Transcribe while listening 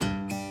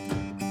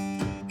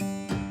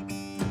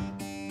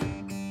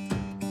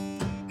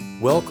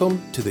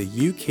Welcome to the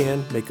You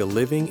Can Make a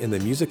Living in the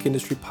Music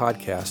Industry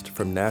podcast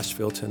from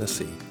Nashville,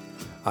 Tennessee.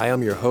 I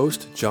am your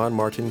host, John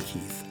Martin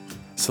Keith.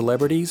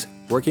 Celebrities,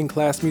 working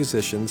class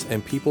musicians,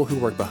 and people who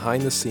work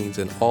behind the scenes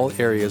in all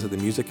areas of the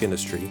music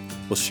industry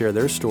will share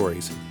their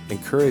stories,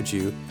 encourage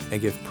you, and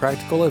give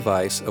practical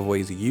advice of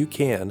ways you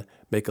can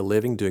make a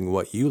living doing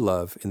what you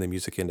love in the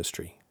music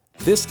industry.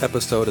 This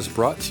episode is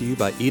brought to you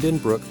by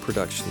Edenbrook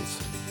Productions.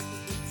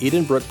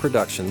 Edenbrook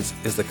Productions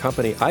is the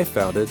company I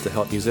founded to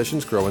help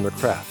musicians grow in their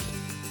craft.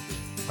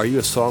 Are you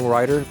a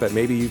songwriter, but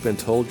maybe you've been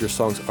told your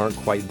songs aren't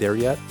quite there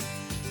yet?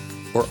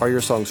 Or are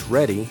your songs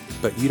ready,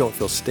 but you don't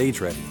feel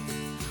stage ready?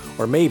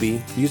 Or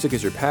maybe music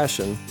is your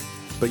passion,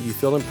 but you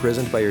feel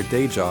imprisoned by your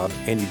day job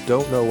and you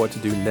don't know what to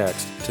do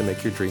next to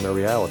make your dream a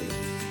reality.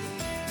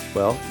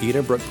 Well,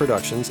 Edenbrook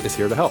Productions is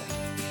here to help.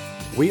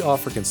 We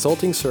offer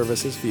consulting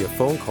services via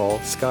phone call,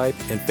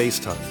 Skype, and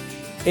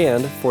FaceTime.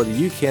 And for the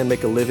You Can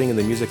Make a Living in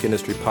the Music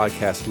Industry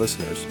podcast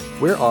listeners,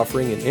 we're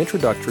offering an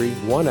introductory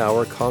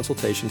 1-hour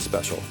consultation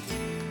special.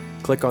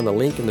 Click on the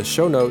link in the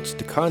show notes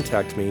to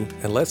contact me,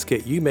 and let's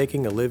get you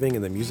making a living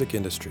in the music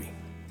industry.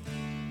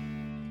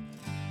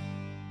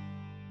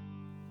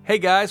 Hey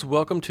guys,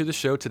 welcome to the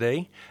show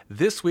today.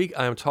 This week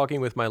I am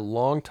talking with my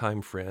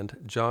longtime friend,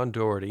 John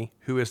Dougherty,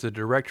 who is the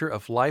director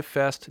of Life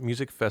Fest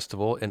Music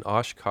Festival in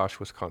Oshkosh,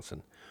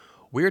 Wisconsin.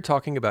 We are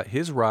talking about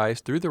his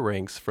rise through the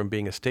ranks from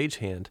being a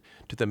stagehand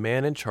to the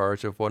man in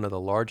charge of one of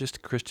the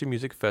largest Christian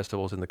music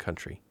festivals in the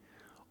country.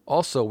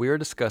 Also, we are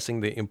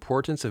discussing the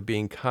importance of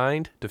being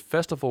kind to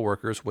festival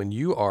workers when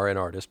you are an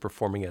artist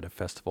performing at a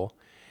festival,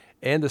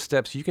 and the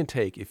steps you can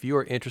take if you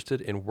are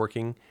interested in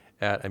working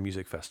at a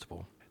music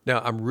festival.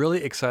 Now, I'm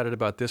really excited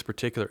about this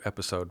particular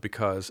episode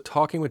because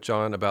talking with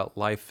John about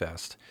Life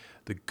Fest,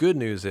 the good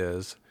news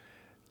is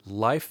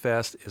Life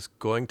Fest is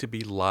going to be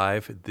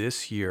live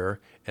this year,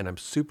 and I'm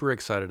super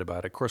excited about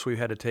it. Of course, they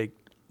had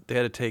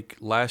to take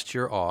last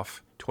year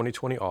off,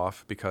 2020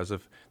 off, because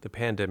of the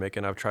pandemic,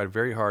 and I've tried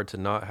very hard to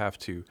not have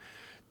to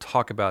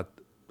talk about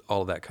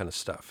all of that kind of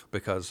stuff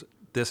because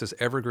this is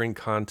evergreen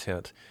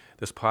content,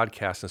 this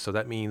podcast, and so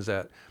that means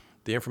that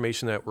the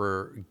information that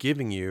we're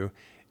giving you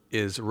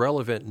is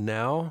relevant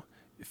now,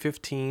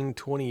 15,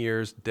 20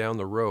 years down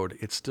the road.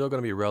 It's still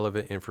going to be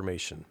relevant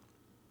information.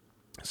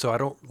 So I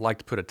don't like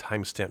to put a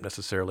timestamp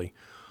necessarily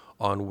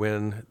on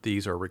when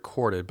these are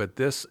recorded, but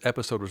this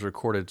episode was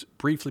recorded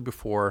briefly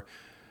before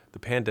the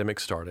pandemic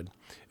started.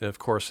 And of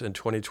course, in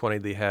 2020,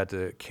 they had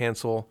to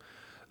cancel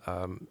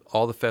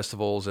all the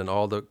festivals and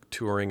all the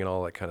touring and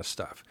all that kind of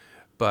stuff.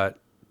 But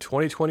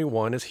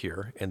 2021 is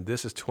here, and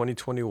this is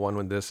 2021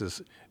 when this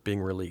is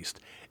being released.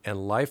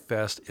 And Life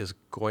Fest is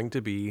going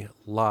to be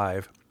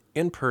live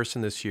in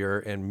person this year,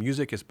 and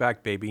music is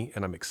back, baby,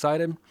 and I'm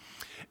excited.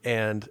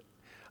 And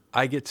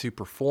I get to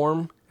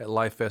perform at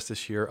Life Fest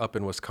this year up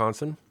in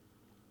Wisconsin.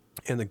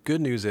 And the good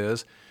news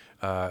is,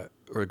 or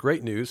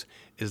great news,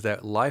 is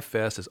that Life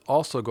Fest is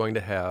also going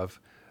to have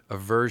a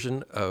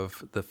version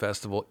of the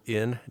festival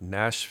in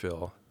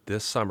Nashville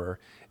this summer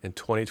in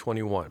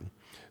 2021.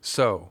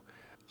 So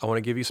I want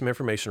to give you some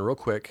information real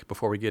quick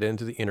before we get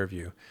into the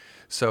interview.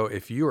 So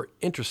if you are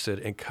interested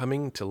in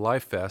coming to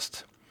Life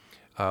Fest,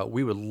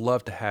 we would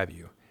love to have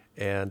you.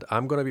 And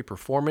I'm going to be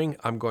performing.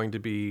 I'm going to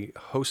be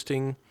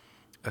hosting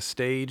a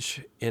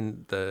stage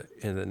in the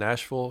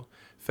Nashville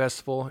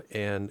Festival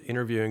and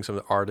interviewing some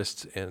of the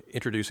artists and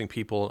introducing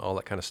people and all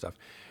that kind of stuff.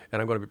 And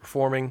I'm going to be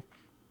performing,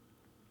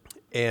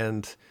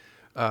 and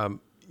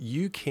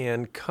you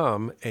can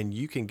come and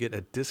you can get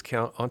a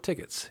discount on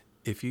tickets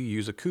if you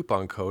use a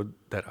coupon code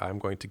that I'm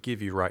going to give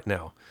you right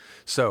now.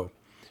 So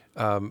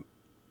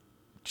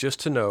just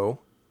to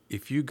know,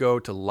 if you go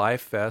to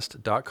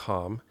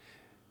lifefest.com,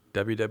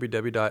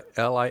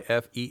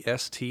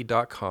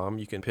 www.lifest.com,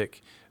 you can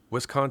pick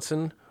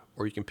Wisconsin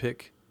or you can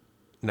pick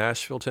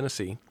Nashville,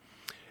 Tennessee,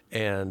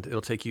 and it'll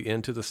take you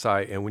into the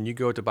site. And when you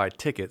go to buy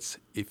tickets,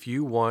 if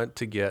you want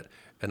to get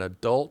an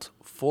adult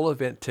full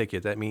event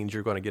ticket, that means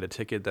you're going to get a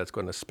ticket that's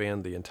going to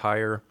span the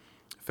entire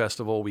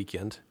festival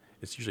weekend.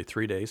 It's usually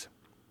 3 days.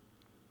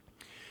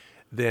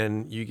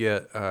 Then you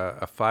get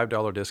a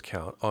 $5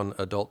 discount on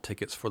adult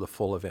tickets for the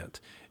full event.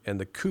 And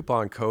the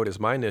coupon code is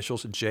my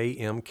initials,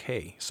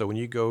 JMK. So when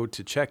you go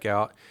to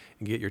checkout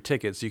and get your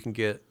tickets, you can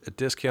get a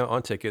discount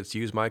on tickets.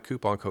 Use my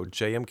coupon code,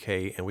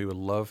 JMK, and we would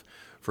love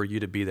for you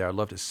to be there. I'd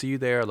love to see you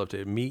there. I'd love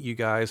to meet you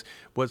guys.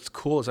 What's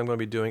cool is I'm going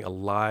to be doing a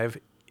live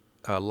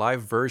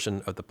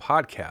version of the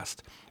podcast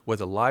with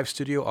a live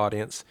studio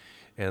audience,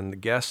 and the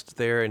guests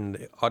there and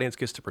the audience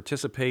gets to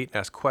participate,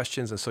 ask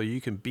questions, and so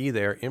you can be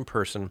there in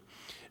person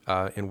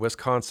in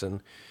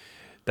Wisconsin.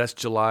 That's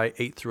July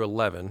 8th through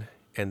 11,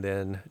 and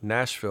then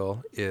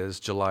Nashville is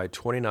July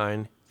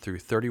 29 through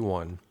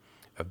 31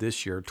 of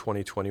this year,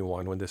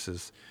 2021, when this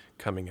is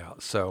coming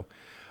out. So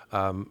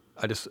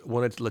I just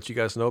wanted to let you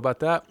guys know about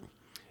that.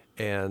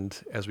 And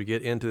as we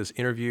get into this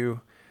interview,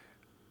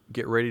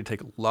 get ready to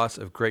take lots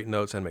of great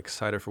notes. I'm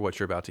excited for what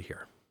you're about to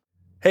hear.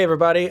 Hey,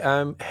 everybody.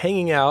 I'm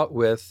hanging out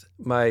with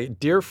my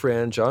dear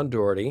friend, John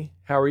Dougherty.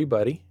 How are you,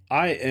 buddy?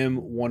 I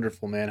am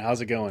wonderful, man.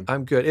 How's it going?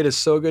 I'm good. It is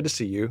so good to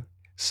see you.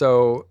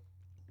 So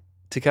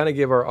to kind of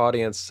give our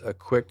audience a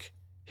quick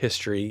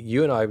history,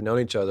 you and I have known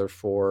each other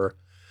for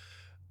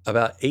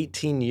about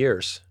 18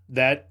 years.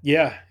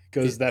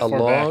 Goes that far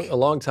back. A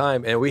long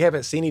time. And we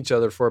haven't seen each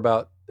other for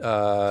about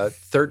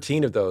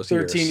 13 of those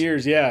 13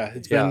 years. Yeah.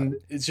 Yeah.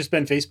 It's just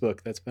been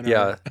Facebook. That's been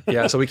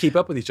Yeah. So we keep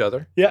up with each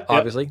other. Yeah.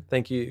 Obviously.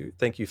 Thank you,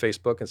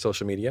 Facebook and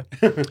social media.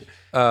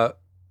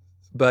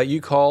 But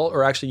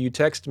you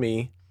text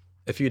me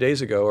a few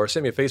days ago or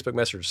sent me a Facebook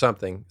message or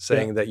something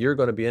saying that you're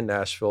going to be in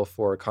Nashville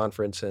for a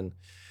conference and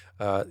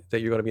that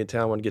you're going to be in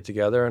town when we get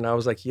together. And I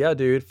was like, yeah,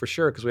 dude, for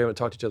sure, because we haven't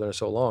talked to each other in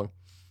so long.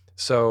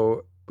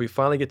 So we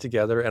finally get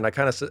together, and I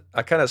kind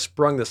of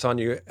sprung this on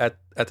you at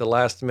the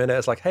last minute.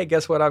 It's like, hey,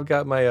 guess what? I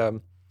got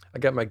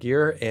my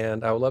gear,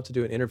 and I would love to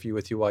do an interview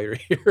with you while you're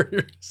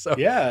here. So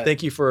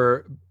thank you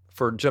for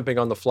jumping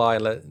on the fly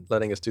and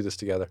letting us do this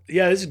together.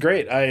 Yeah, this is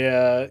great.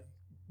 I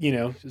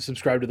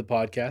subscribe to the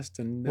podcast,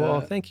 and well,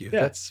 thank you.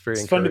 Yeah, that's very.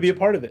 It's fun to be a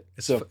part of it.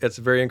 It's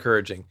very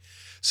encouraging.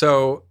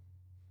 So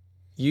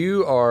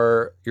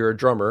you're a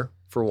drummer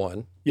for one.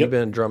 Yep. You've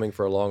been drumming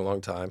for a long,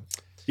 long time.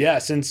 Yeah,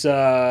 since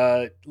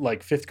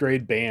like fifth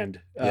grade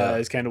band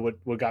is kind of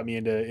what got me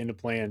into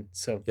playing.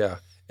 So yeah,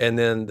 and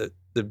then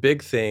the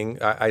big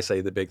thing, I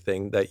say the big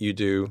thing that you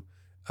do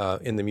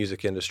in the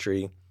music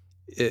industry,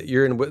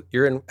 you're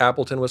in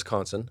Appleton,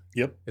 Wisconsin.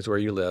 Yep, is where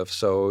you live.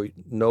 So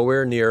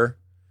nowhere near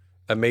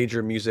a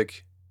major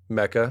music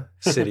mecca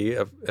city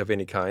of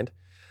any kind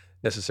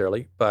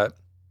necessarily, but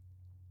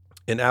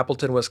in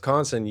Appleton,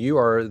 Wisconsin, you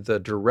are the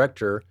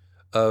director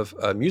of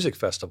a music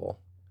festival.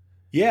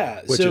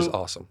 Yeah. Which is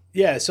awesome.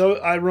 Yeah. So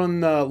I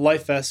run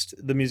Life Fest,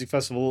 the music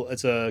festival.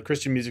 It's a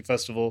Christian music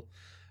festival.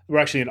 We're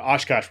actually in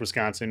Oshkosh,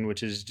 Wisconsin,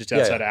 which is just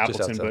outside of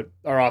Appleton, but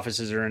our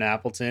offices are in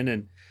Appleton.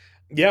 And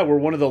yeah, we're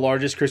one of the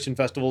largest Christian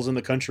festivals in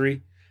the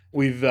country.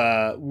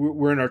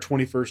 We're in our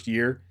 21st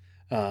year.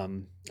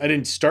 I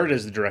didn't start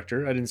as the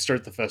director. I didn't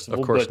start the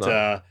festival, of course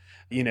but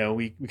not.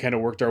 We kind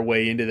of worked our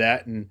way into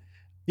that, and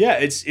yeah,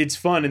 it's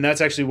fun. And that's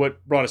actually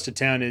what brought us to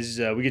town is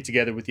we get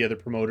together with the other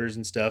promoters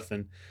and stuff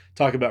and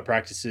talk about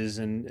practices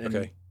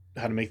and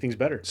how to make things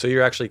better. So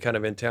you're actually kind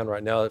of in town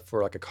right now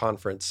for like a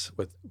conference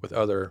with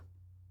other.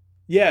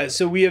 Yeah.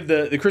 So we have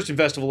the Christian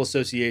Festival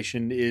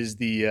Association is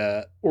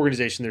the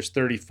organization. There's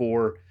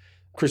 34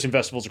 Christian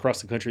festivals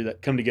across the country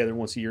that come together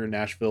once a year in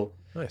Nashville.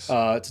 Nice.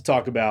 To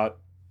talk about,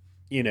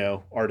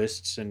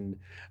 artists and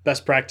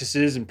best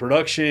practices and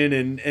production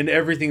and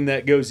everything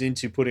that goes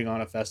into putting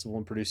on a festival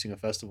and producing a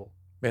festival.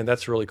 Man,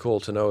 that's really cool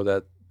to know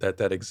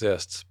that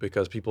exists,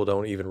 because people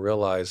don't even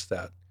realize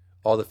that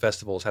all the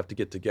festivals have to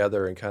get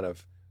together and kind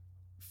of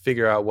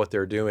figure out what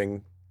they're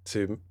doing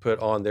to put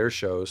on their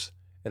shows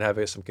and have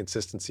some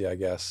consistency, I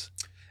guess.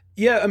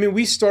 Yeah, I mean,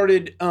 we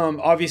started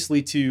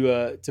obviously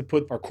to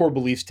put our core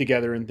beliefs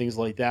together and things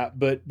like that,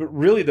 but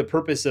really the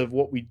purpose of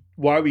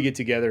why we get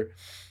together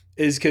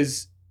is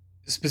because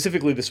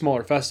specifically the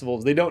smaller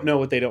festivals, they don't know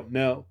what they don't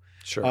know.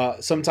 Sure.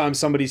 Sometimes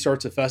somebody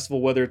starts a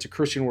festival, whether it's a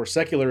Christian or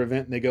secular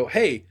event, and they go,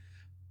 hey,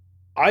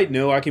 I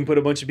know I can put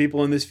a bunch of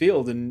people in this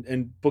field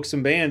and book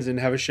some bands and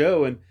have a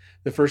show. And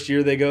the first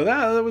year they go,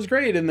 that was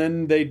great. And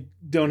then they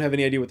don't have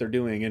any idea what they're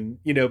doing.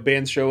 And,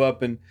 bands show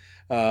up and,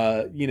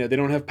 they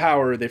don't have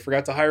power. They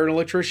forgot to hire an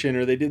electrician,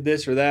 or they did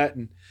this or that.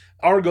 And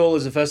our goal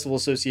as a festival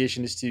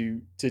association is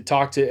to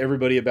talk to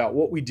everybody about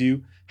what we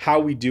do, how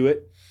we do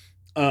it,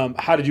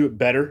 how to do it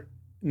better.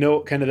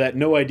 No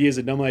idea is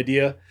a dumb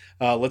idea.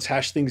 Let's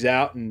hash things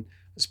out. And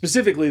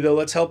specifically, though,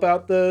 let's help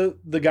out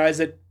the guys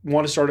that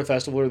want to start a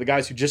festival or the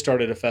guys who just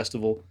started a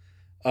festival.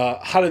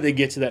 How do they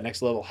get to that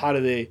next level? How do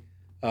they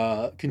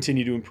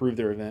continue to improve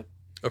their event?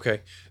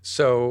 Okay.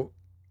 So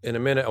in a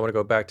minute, I want to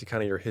go back to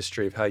kind of your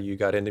history of how you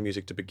got into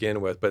music to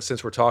begin with. But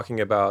since we're talking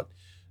about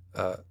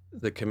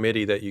the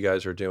committee that you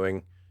guys are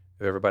doing,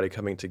 of everybody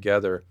coming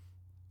together,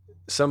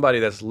 somebody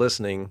that's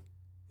listening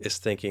is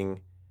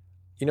thinking,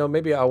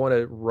 maybe I want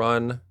to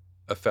run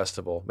a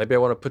festival. Maybe I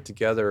want to put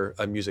together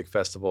a music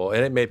festival,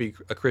 and it may be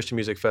a Christian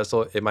music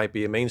festival. It might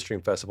be a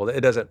mainstream festival.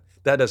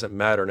 That doesn't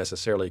matter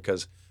necessarily,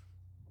 because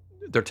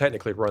they're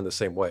technically run the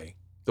same way.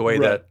 The way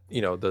Right.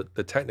 that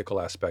the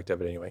technical aspect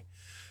of it anyway.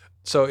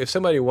 So if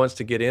somebody wants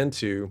to get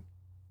into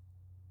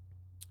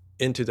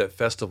that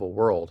festival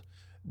world,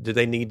 do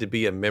they need to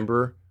be a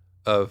member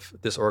of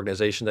this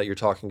organization that you're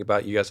talking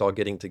about? You guys all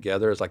getting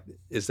together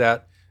is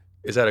that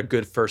a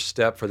good first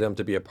step for them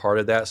to be a part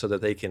of that, so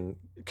that they can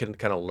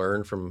kind of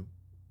learn from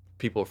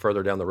people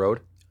further down the road?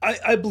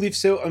 I believe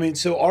so. I mean,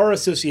 so our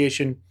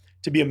association,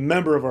 to be a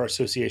member of our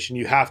association,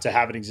 you have to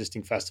have an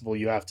existing festival.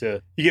 You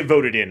get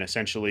voted in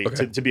essentially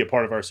to be a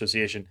part of our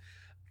association.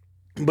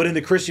 But in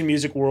the Christian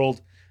music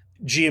world,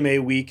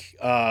 GMA Week,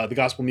 the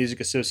Gospel Music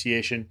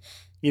Association,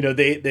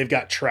 they've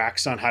got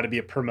tracks on how to be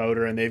a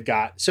promoter, and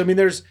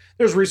there's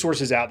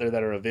resources out there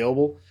that are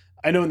available.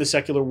 I know in the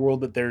secular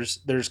world that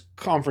there's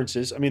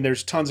conferences. I mean,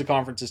 there's tons of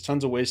conferences,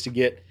 tons of ways to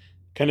get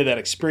kind of that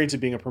experience of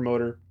being a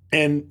promoter.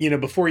 And,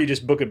 before you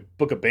just book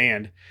a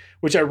band,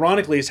 which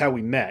ironically is how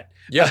we met.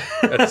 Yeah,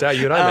 that's how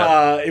you and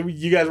I met.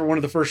 You guys were one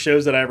of the first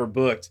shows that I ever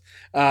booked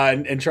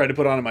and tried to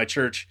put on at my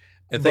church.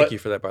 And thank you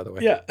for that, by the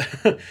way. Yeah.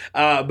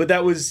 But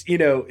that was,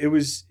 it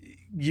was,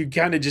 you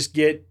kind of just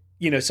get,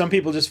 some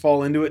people just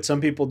fall into it.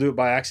 Some people do it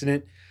by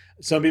accident.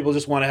 Some people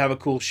just want to have a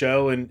cool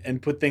show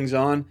and put things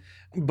on.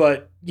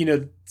 But,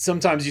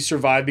 sometimes you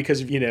survive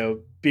because of,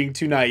 being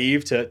too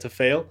naive to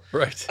fail.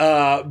 Right.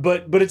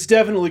 But it's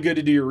definitely good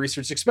to do your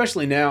research,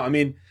 especially now. I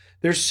mean,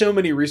 there's so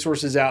many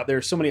resources out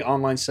there, so many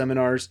online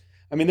seminars.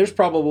 I mean, there's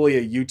probably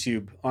a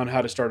YouTube on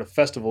how to start a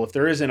festival. If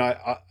there isn't,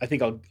 I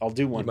think I'll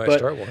do one. You might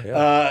start one,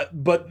 yeah.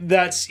 But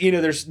that's,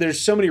 there's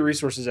so many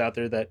resources out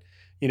there that,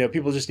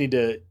 people just need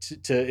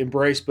to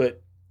embrace.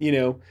 But,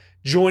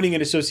 joining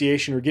an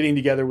association or getting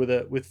together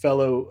with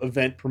fellow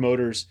event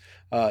promoters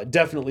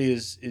definitely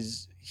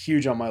is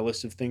huge on my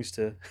list of things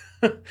to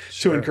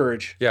to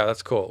encourage. Yeah,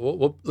 that's cool.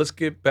 Well, let's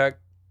get back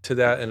to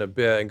that in a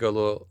bit and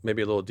go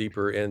maybe a little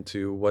deeper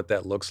into what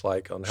that looks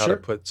like on how to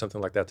put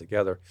something like that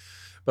together.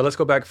 But let's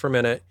go back for a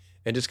minute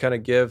and just kind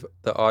of give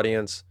the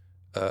audience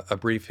a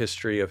brief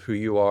history of who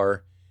you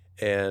are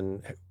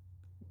and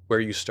where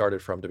you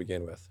started from to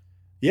begin with.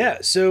 Yeah,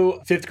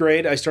 so fifth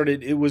grade,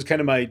 it was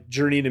kind of my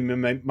journey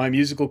into my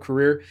musical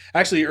career.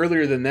 Actually,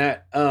 earlier than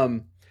that,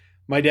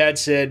 my dad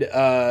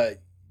said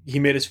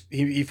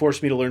he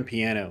forced me to learn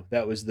piano.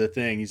 That was the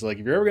thing. He's like,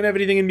 if you're ever going to have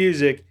anything in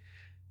music,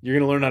 you're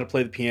going to learn how to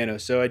play the piano.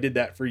 So I did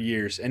that for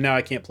years, and now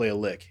I can't play a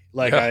lick.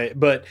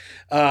 But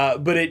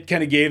it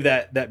kind of gave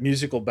that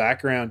musical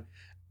background.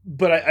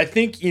 But I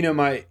think,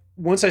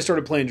 once I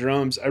started playing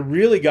drums, I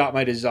really got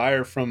my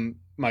desire from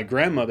my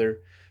grandmother,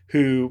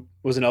 who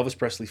was an Elvis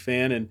Presley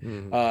fan,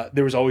 and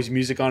there was always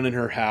music on in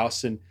her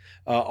house, and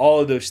all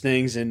of those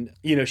things. And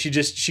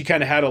she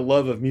kind of had a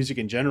love of music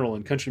in general,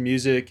 and country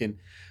music, and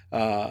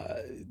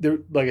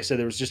like I said,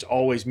 there was just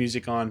always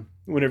music on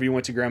whenever you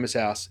went to Grandma's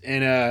house.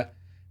 And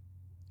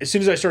as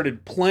soon as I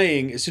started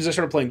playing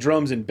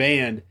drums in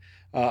band,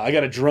 I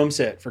got a drum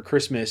set for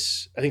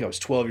Christmas. I think I was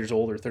 12 years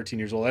old or 13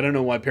 years old. I don't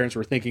know why parents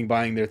were thinking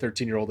buying their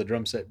 13-year-old a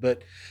drum set,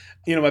 but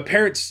my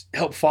parents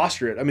helped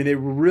foster it. I mean, they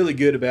were really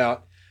good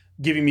about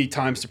giving me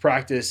times to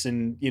practice,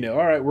 and all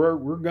right, we're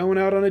going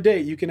out on a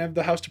date. You can have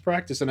the house to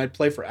practice, and I'd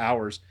play for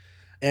hours.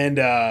 And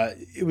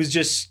it was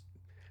just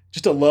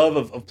a love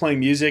of playing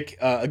music.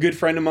 A good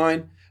friend of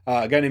mine,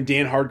 a guy named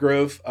Dan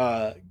Hardgrove,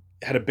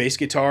 had a bass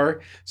guitar,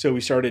 so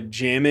we started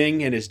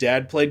jamming, and his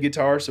dad played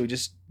guitar, so we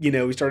just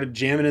we started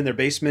jamming in their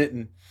basement,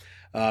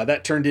 and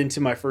that turned into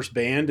my first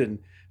band. And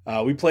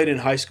we played in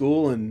high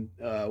school, and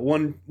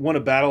won a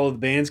Battle of the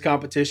Bands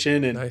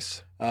competition, and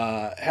nice.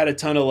 Had a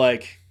ton of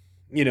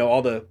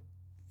all the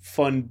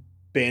fun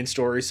band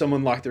stories.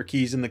 Someone locked their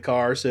keys in the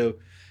car, so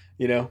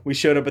we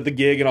showed up at the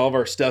gig and all of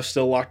our stuff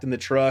still locked in the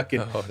truck.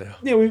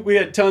 And we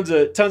had tons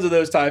of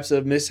those types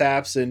of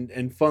mishaps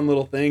and fun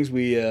little things.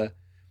 We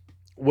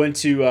went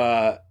to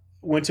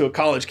a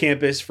college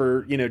campus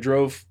for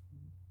drove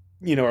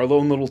our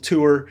own little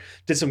tour,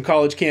 did some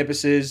college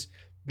campuses,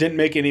 didn't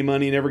make any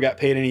money, never got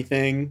paid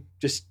anything,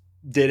 just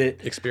did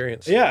it.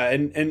 Experience. Yeah,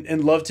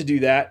 and love to do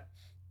that.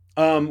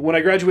 When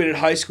I graduated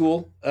high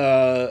school,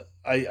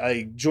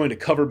 I joined a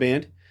cover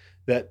band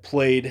that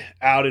played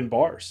out in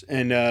bars.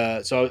 And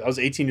so I was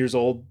 18 years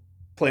old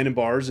playing in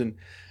bars and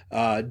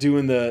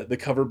doing the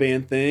cover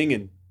band thing,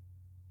 and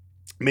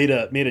made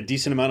a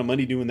decent amount of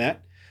money doing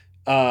that.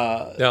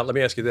 Now, let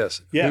me ask you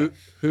this. Yeah.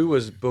 Who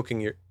was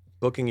booking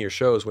your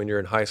shows when you're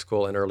in high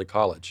school and early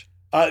college?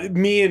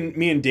 Me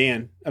and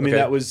Dan. I mean,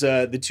 that was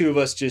the two of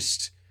us.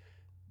 Just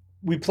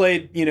we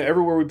played,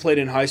 everywhere we played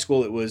in high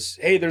school. It was,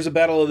 hey, there's a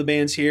Battle of the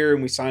Bands here,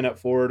 and we sign up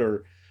for it.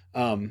 Or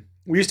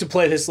we used to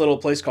play this little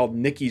place called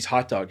Nikki's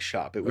Hot Dog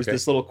Shop. It was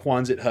this little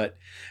Quonset hut,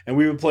 and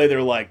we would play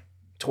there like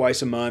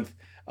twice a month.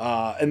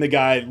 And the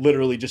guy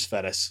literally just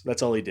fed us.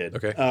 That's all he did.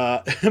 Okay.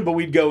 But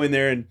we'd go in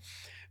there, and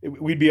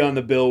we'd be on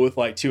the bill with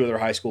like two other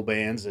high school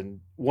bands, and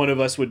one of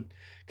us would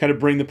kind of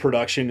bring the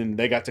production, and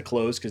they got to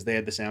close because they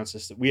had the sound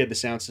system. We had the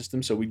sound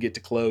system, so we'd get to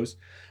close,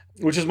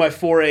 which is my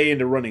foray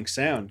into running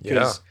sound.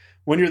 Because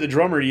when you're the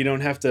drummer, you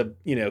don't have to,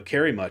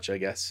 carry much, I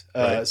guess.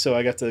 Right. So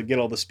I got to get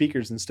all the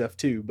speakers and stuff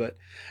too. But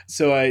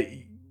so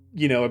I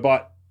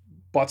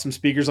bought some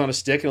speakers on a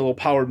stick and a little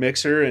powered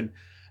mixer, and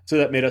so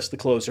that made us the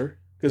closer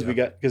because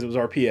it was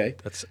our PA.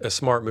 That's a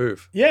smart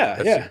move.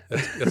 Yeah,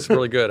 That's a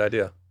really good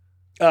idea.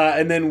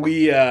 And then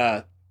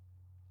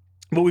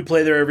but we'd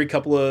play there every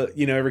couple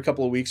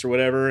of weeks or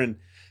whatever, and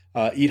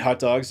eat hot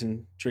dogs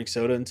and drink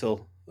soda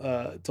until 2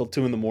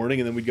 a.m,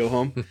 and then we'd go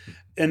home.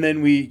 And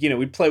then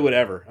we'd play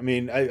whatever. I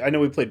mean, I know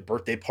we played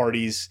birthday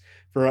parties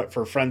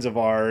for friends of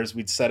ours.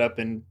 We'd set up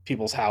in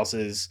people's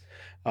houses,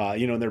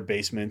 in their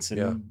basements,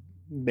 and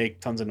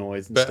make tons of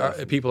noise and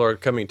stuff. People are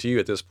coming to you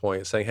at this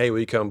point saying, hey, will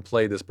you come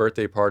play this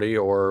birthday party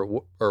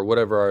or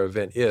whatever our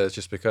event is,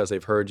 just because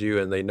they've heard you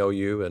and they know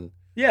you. And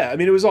yeah, I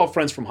mean, it was all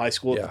friends from high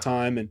school at the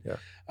time. And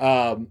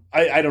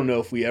I don't know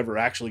if we ever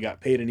actually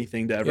got paid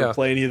anything to ever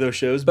play any of those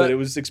shows, but it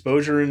was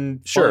exposure and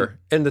fun. Sure.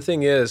 And the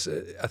thing is,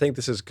 I think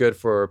this is good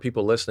for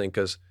people listening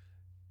because,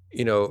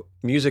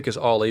 music is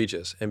all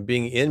ages, and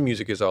being in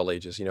music is all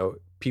ages.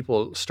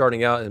 People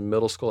starting out in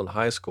middle school and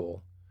high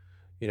school,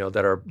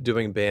 that are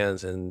doing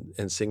bands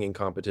and singing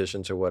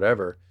competitions or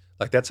whatever,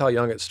 Like that's how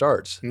young it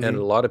starts. Mm-hmm. And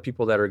a lot of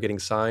people that are getting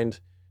signed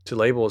to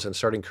labels and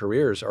starting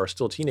careers are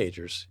still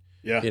teenagers.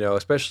 Yeah.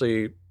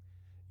 Especially,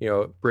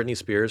 Britney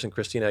Spears and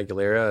Christina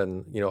Aguilera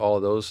and, all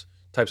of those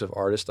types of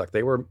artists, like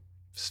they were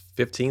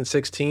 15,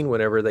 16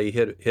 whenever they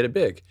hit it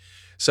big.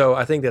 So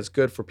I think that's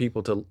good for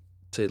people to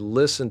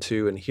listen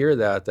to and hear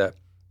that,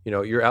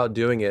 you're out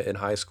doing it in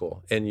high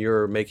school and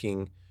you're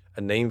making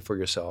a name for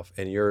yourself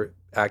and you're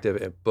active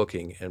at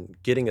booking and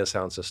getting a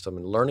sound system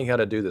and learning how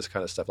to do this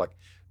kind of stuff. Like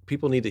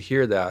people need to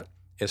hear that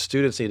and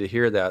students need to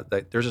hear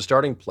that there's a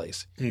starting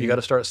place. Mm-hmm. You got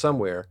to start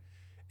somewhere.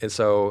 And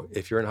so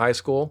if you're in high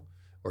school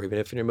or even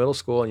if you're in middle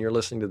school and you're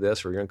listening to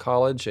this or you're in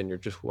college and you're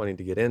just wanting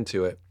to get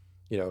into it,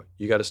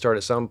 you got to start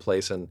at some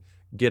place and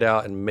get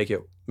out and make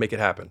it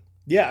happen.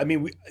 Yeah, I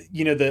mean,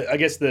 I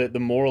guess the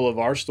moral of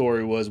our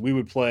story was we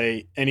would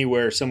play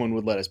anywhere someone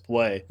would let us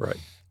play. Right.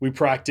 We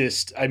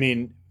practiced. I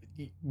mean,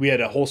 we had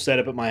a whole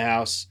setup at my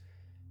house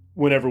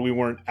whenever we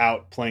weren't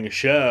out playing a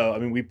show. I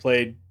mean, we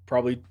played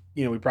probably,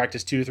 we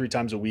practiced 2 or 3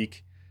 times a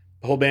week.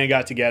 The whole band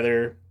got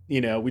together.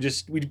 We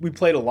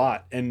played a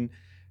lot, and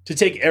to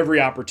take every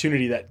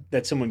opportunity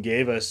that someone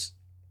gave us,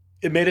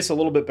 it made us a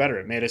little bit better.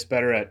 It made us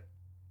better at,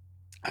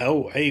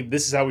 oh, hey,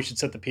 this is how we should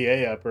set the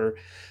PA up, or,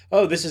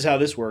 oh, this is how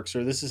this works,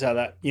 or this is how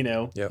that,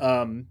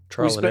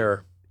 Trial and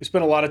error. We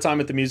spent a lot of time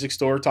at the music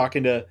store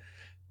talking to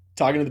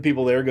the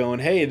people there going,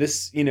 hey,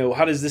 this,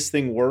 how does this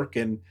thing work?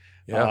 And,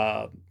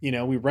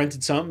 we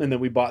rented something and then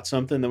we bought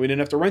something, then we didn't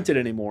have to rent it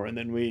anymore. And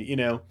then we,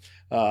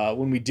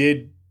 when we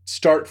did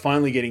start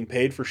finally getting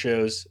paid for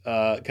shows,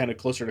 kind of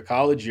closer to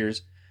college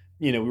years,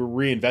 we were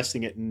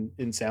reinvesting it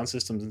in sound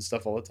systems and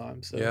stuff all the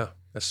time. So yeah,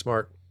 that's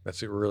smart.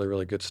 That's really,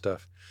 really good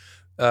stuff.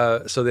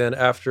 So then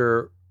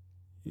after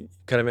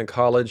kind of in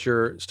college,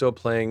 you're still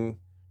playing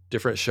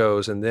different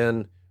shows. And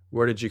then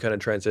where did you kind of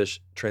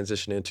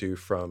transition into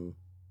from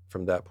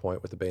that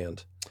point with the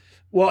band?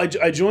 Well,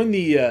 I joined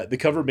the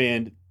cover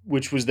band,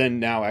 which was then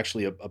now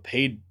actually a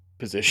paid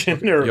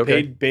position or a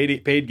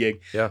paid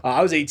gig. Yeah.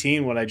 I was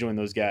 18 when I joined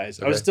those guys.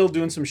 Okay. I was still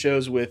doing some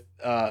shows with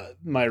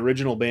my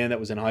original band that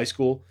was in high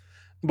school,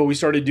 but we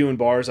started doing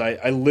bars. I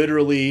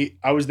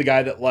was the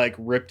guy that like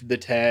ripped the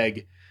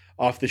tag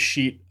off the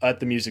sheet at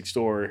the music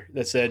store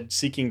that said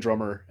seeking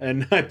drummer.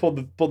 And I pulled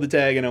the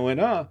tag and I went,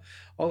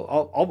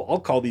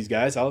 I'll call these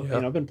guys. I've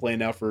been playing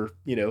now for,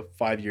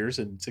 5 years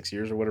and 6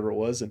 years or whatever it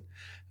was. And,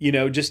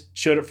 just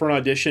showed up for an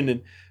audition.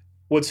 And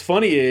what's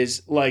funny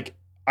is like,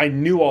 I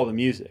knew all the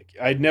music.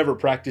 I'd never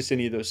practiced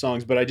any of those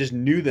songs, but I just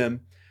knew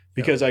them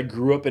because I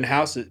grew up in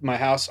houses. My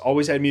house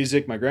always had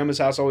music. My grandma's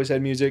house always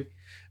had music.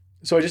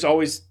 So I just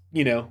always,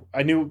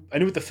 I knew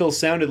what the fill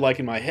sounded like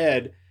in my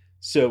head.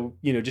 So,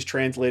 just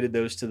translated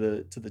those to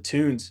the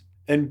tunes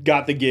and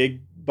got the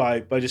gig by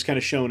just kind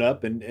of showing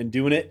up and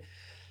doing it.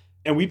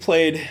 And we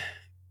played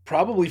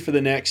probably for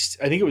the next,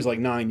 I think it was like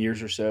 9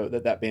 years or so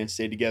that band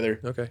stayed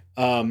together. Okay.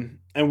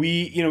 And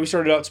we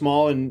started out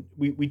small and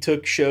we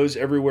took shows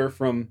everywhere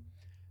from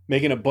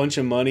making a bunch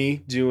of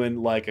money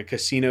doing like a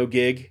casino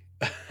gig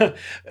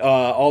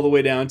all the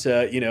way down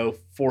to,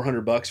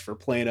 $400 for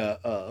playing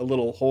a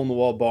little hole in the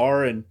wall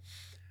bar. And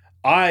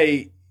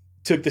I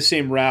took the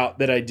same route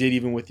that I did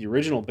even with the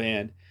original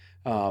band.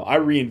 I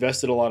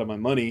reinvested a lot of my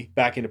money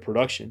back into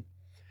production.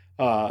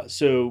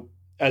 So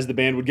as the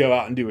band would go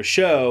out and do a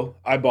show,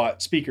 I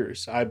bought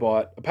speakers, I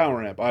bought a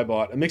power amp, I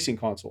bought a mixing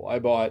console, I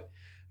bought,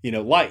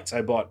 lights,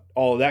 I bought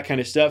all of that kind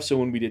of stuff. So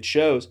when we did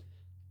shows,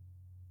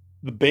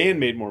 the band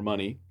made more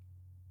money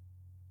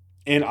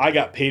and I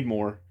got paid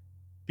more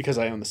because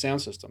I own the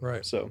sound system.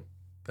 Right. So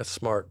that's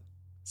smart.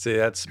 See,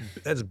 that's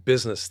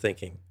business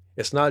thinking.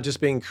 It's not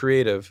just being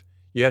creative.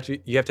 You have to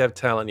have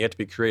talent. You have to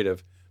be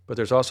creative, but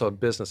there's also a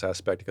business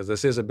aspect because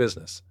this is a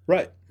business,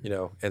 right?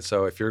 And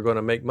so if you're going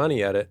to make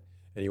money at it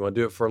and you want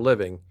to do it for a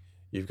living,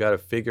 you've got to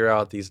figure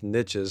out these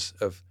niches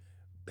of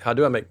how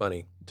do I make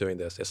money doing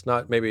this? It's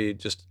not maybe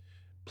just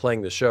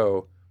playing the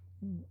show,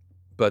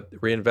 but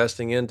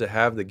reinvesting in to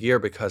have the gear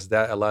because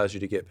that allows you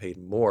to get paid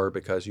more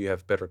because you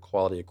have better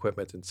quality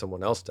equipment than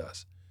someone else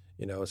does.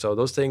 So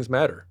those things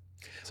matter.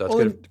 So it's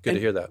good to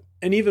hear that.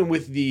 And even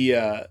with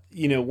the,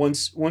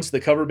 once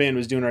the cover band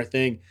was doing our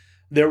thing,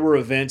 there were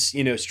events,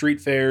 street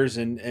fairs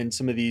and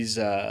some of these,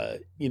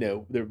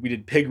 we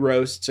did pig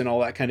roasts and all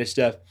that kind of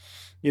stuff,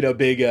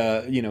 big,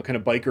 kind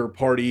of biker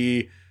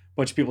party,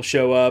 bunch of people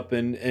show up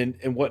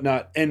and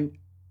whatnot. And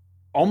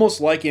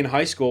almost like in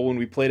high school when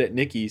we played at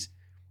Nicky's,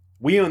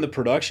 we owned the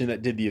production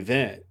that did the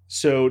event.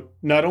 So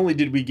not only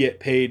did we get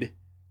paid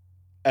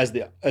as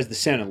the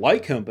sound and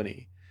light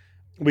company,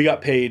 we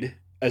got paid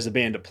as a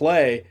band to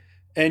play,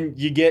 and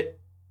you get,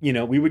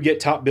 we would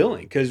get top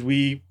billing because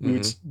we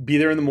would be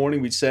there in the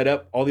morning. We'd set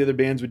up. All the other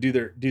bands would do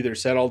their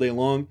set all day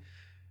long.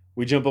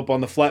 We jump up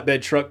on the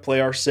flatbed truck,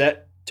 play our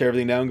set, tear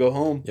everything down, go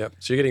home. Yep.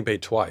 So you're getting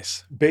paid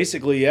twice.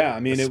 Basically, yeah. I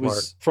mean, That's it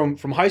was from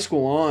high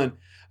school on.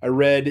 I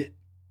read,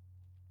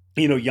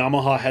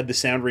 Yamaha had the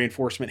sound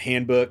reinforcement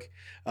handbook.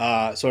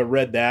 So I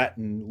read that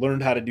and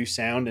learned how to do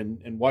sound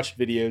and watched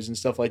videos and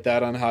stuff like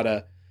that on how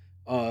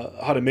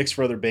to mix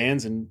for other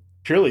bands. And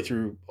purely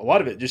through a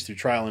lot of it, just through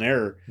trial and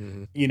error,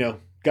 Mm-hmm.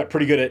 got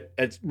pretty good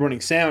at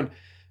running sound.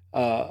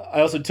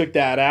 I also took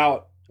that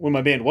out when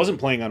my band wasn't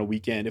playing on a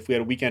weekend. If we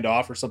had a weekend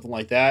off or something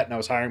like that, and I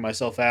was hiring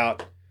myself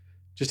out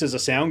just as a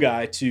sound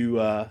guy to,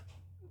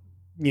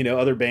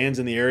 other bands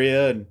in the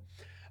area, and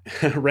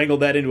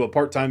wrangled that into a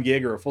part-time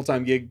gig or a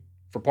full-time gig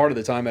for part of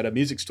the time at a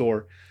music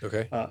store.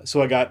 Okay.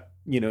 So I got,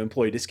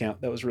 employee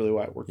discount. That was really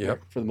why I worked there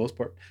for the most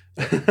part.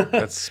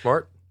 That's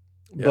smart.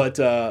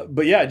 Yeah.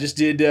 But yeah, I just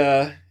did,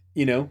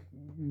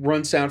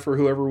 run sound for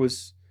whoever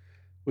was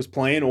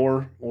playing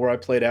or I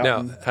played out.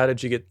 Now, how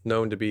did you get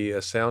known to be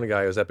a sound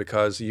guy? Was that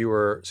because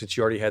since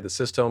you already had the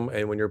system,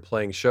 and when you're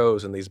playing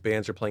shows and these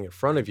bands are playing in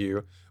front of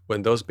you,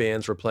 when those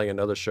bands were playing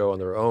another show on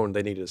their own,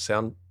 they needed a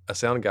sound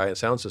guy and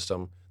sound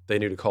system, they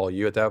knew to call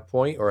you at that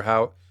point?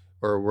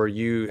 Or were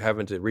you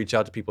having to reach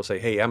out to people, say,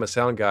 hey, I'm a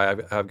sound guy,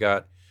 I've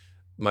got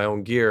my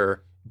own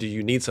gear, do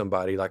you need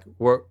somebody? Like,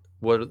 what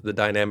are the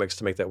dynamics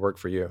to make that work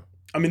for you?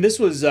 I mean, this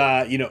was,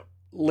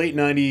 late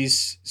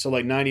 90s, so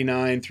like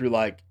 99 through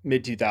like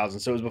mid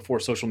 2000s. So it was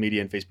before social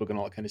media and Facebook and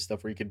all that kind of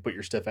stuff where you could put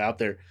your stuff out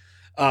there.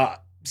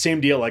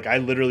 Same deal. Like I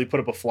literally put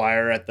up a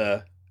flyer at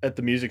the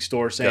music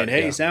store saying,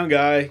 hey, sound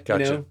guy,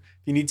 Gotcha. if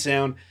you need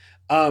sound.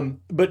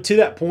 But to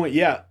that point,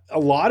 yeah, a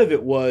lot of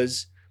it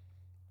was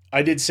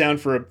I did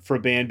sound for a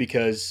band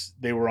because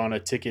they were on a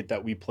ticket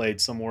that we played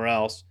somewhere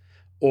else,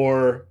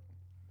 or,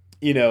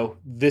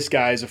 this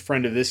guy is a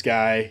friend of this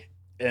guy,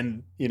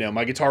 and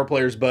my guitar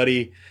player's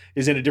buddy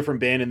is in a different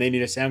band and they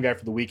need a sound guy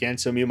for the weekend,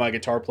 so me and my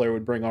guitar player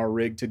would bring our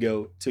rig to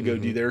go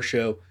do their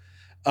show.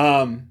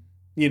 And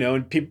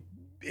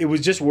it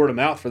was just word of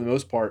mouth for the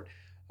most part,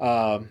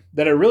 that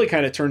I really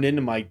kind of turned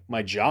into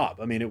my job.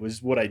 I mean, it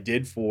was what I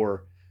did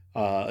for,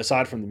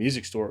 aside from the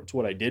music store, it's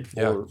what I did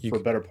for a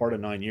better part of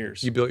 9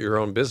 years. You built your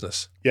own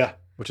business. Yeah.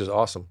 Which is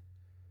awesome.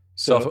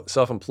 So,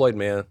 Self-employed,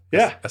 man.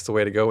 That's the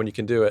way to go when you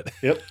can do it.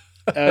 Yep.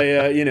 I,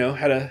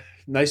 had a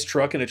nice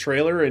truck and a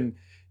trailer, and,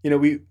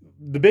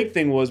 the big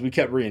thing was we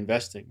kept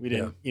reinvesting. We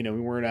didn't, we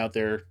weren't out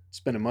there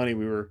spending money.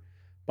 We were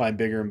buying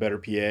bigger and better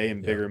PA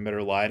and bigger and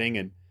better lighting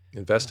and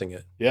investing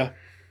it. Yeah.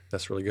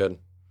 That's really good.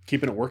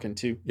 Keeping it working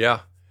too.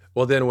 Yeah.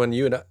 Well, then when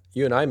you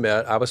and I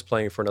met, I was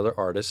playing for another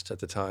artist at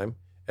the time,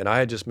 and I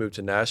had just moved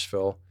to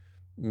Nashville,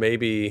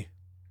 maybe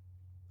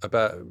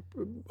about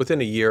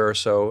within a year or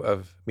so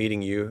of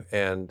meeting you,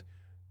 and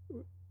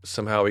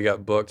somehow we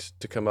got booked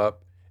to come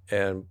up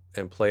and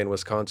play in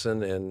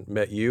Wisconsin, and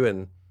met you,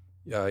 and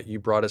you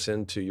brought us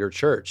into your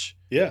church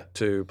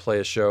to play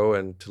a show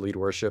and to lead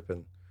worship,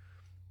 and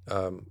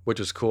which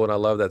was cool. And I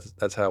love that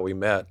that's how we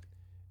met.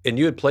 And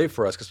you would play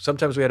for us, because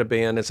sometimes we had a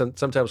band, and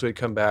sometimes we'd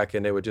come back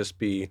and it would just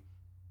be,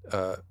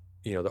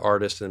 the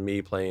artist and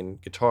me playing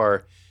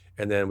guitar,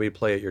 and then we'd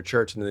play at your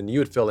church, and then you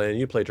would fill in and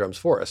you'd play drums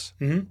for us.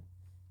 Mm-hmm.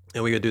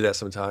 And we would do that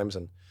sometimes.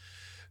 And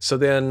so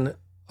then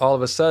all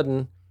of a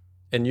sudden,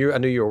 I knew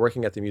you were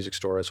working at the music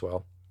store as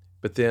well,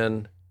 but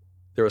then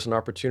there was an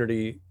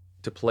opportunity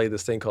to play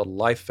this thing called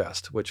Life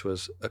Fest, which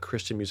was a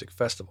Christian music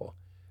festival.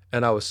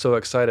 And I was so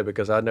excited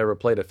because I'd never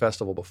played a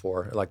festival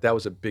before. Like, that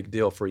was a big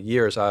deal. For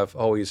years, I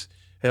always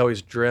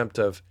dreamt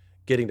of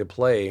getting to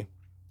play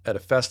at a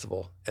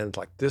festival. And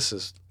this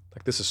is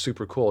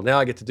super cool. Now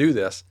I get to do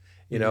this,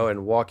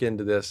 and walk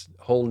into this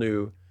whole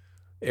new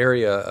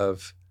area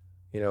of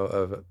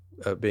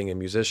being a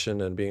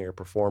musician and being a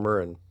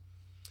performer.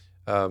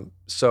 And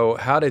so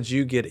how did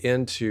you get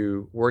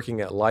into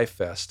working at Life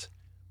Fest?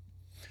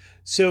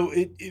 So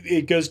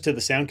it goes to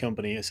the sound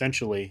company,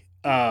 essentially.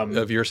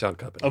 Of your sound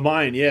company? Of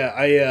mine, yeah.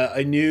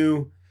 I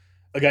knew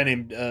a guy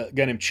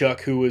named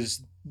Chuck, who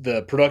was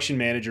the production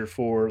manager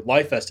for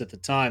Life Fest at the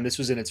time. This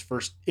was in its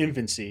first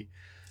infancy.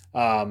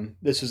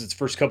 This was its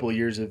first couple of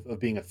years of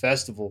being a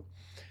festival.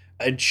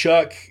 And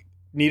Chuck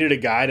needed a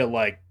guy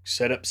to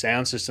set up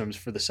sound systems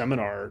for the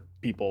seminar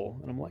people.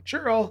 And I'm like,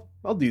 sure,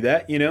 I'll do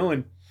that,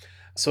 And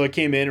so I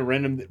came in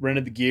and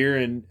rented the gear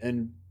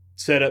and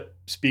set up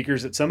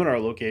speakers at seminar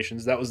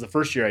locations. That was the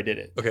first year I did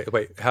it. Okay,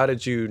 wait. How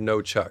did you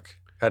know Chuck?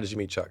 How did you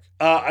meet Chuck?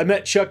 I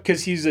met Chuck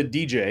because he's a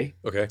DJ.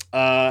 Okay.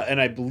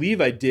 And I believe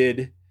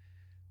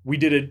we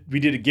did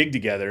a gig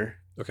together.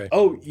 Okay.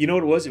 Oh, you know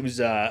what it was? It was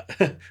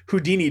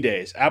Houdini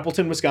days.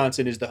 Appleton,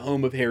 Wisconsin is the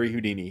home of Harry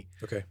Houdini.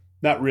 Okay.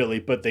 Not really,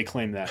 but they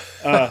claim that.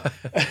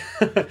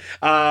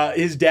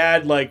 His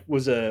dad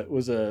was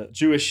a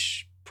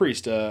Jewish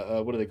priest.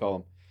 What do they call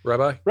him?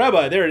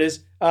 Rabbi, there it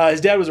is.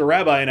 His dad was a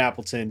rabbi in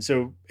Appleton.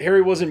 So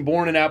Harry wasn't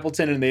born in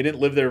Appleton, and they didn't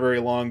live there very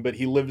long, but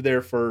he lived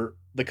there for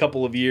the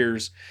couple of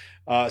years.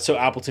 So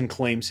Appleton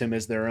claims him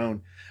as their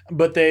own.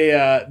 But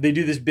they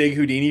do this big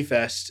Houdini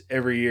fest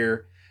every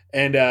year.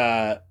 And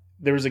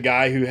there was a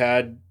guy who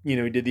had, he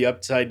did the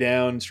upside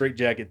down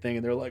straitjacket thing,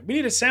 and they're like, we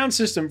need a sound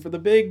system for the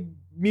big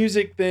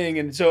music thing.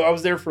 And so I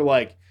was there for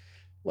like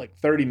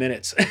 30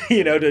 minutes,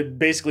 to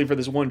basically for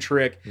this one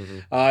trick.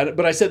 Mm-hmm.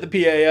 But I set the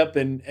PA up,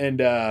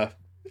 and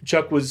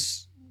Chuck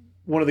was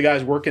one of the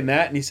guys working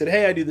that, and he said,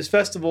 hey, I do this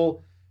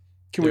festival.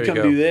 Can we come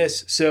do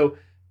this? So,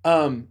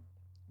 I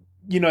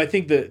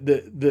think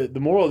the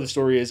moral of the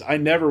story is I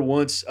never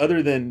once,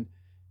 other than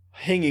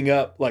hanging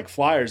up like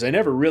flyers, I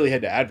never really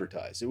had to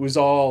advertise. It was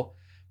all,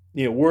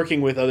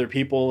 working with other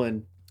people.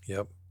 And,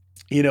 Yep.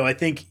 I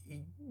think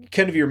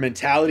kind of your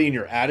mentality and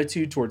your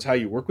attitude towards how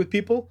you work with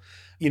people.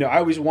 I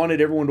always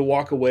wanted everyone to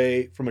walk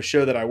away from a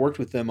show that I worked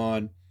with them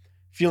on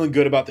feeling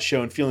good about the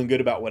show and feeling good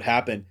about what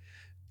happened.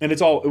 And it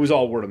was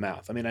all word of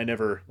mouth. I mean,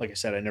 like I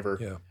said,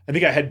 Yeah. I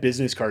think I had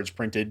business cards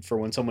printed for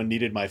when someone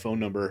needed my phone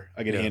number,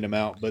 I could hand them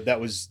out, but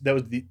that was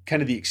the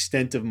kind of the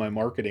extent of my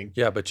marketing.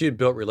 Yeah, but you'd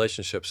built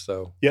relationships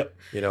though. Yep.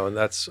 And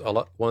that's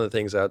one of the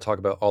things that I talk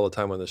about all the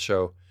time on the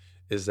show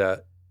is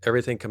that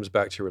everything comes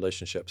back to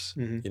relationships,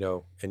 and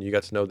you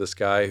got to know this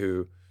guy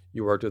who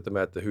you worked with him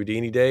at the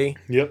Houdini Day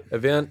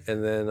event.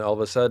 And then all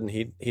of a sudden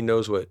he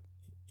knows what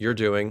you're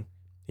doing.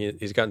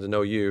 He's gotten to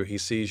know you. He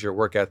sees your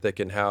work ethic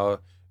and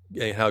how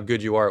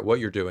good you are at what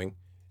you're doing.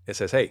 It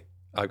says, hey,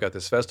 I've got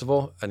this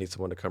festival. I need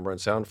someone to come run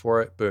sound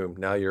for it. Boom.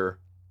 Now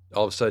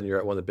all of a sudden you're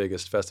at one of the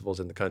biggest festivals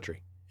in the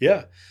country.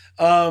 Yeah.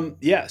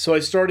 So I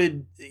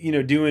started,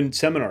 doing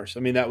seminars. I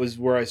mean, that was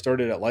where I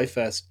started at Life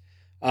Fest.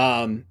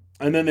 And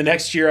then the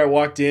next year I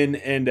walked in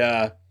and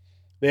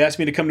they asked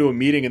me to come to a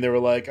meeting and they were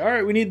like, all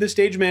right, we need the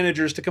stage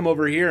managers to come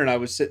over here. And I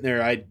was sitting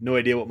there. I had no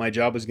idea what my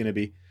job was going to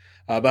be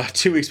about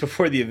 2 weeks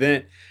before the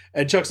event.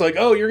 And Chuck's like,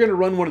 oh, you're going to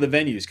run one of the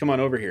venues. Come on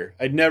over here.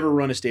 I'd never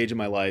run a stage in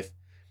my life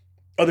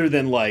other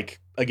than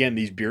again,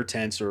 these beer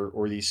tents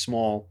or these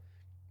small,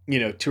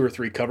 2 or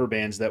 3 cover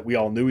bands that we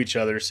all knew each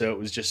other. So it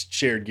was just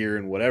shared gear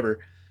and whatever.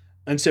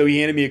 And so he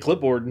handed me a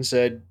clipboard and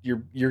said,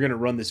 you're going to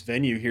run this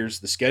venue. Here's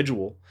the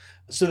schedule.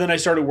 So then I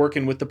started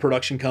working with the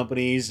production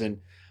companies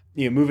and,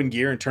 moving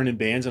gear and turning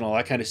bands and all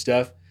that kind of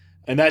stuff.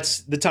 And that's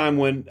the time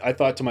when I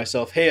thought to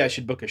myself, hey, I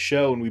should book a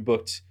show. And we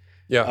booked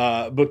you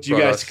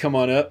guys to come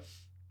on up.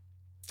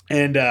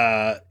 And,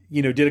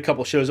 did a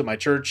couple shows at my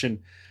church, and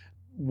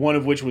one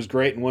of which was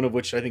great and one of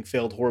which I think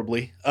failed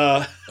horribly.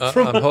 I'm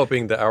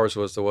hoping that ours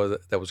was the one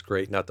that was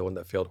great, not the one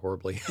that failed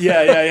horribly.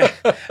 Yeah.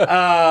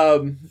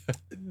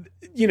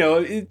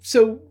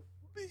 So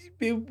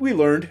we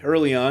learned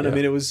early on. Yeah. I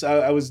mean,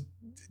 I was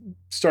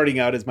starting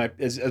out as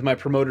my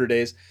promoter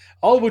days,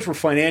 all of which were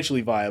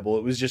financially viable.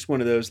 It was just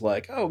one of those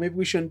like, oh, maybe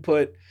we shouldn't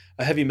put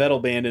a heavy metal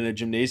band in a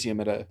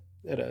gymnasium at a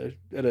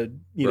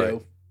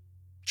right.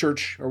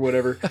 Church or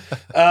whatever.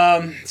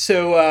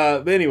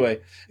 But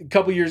anyway, a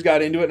couple years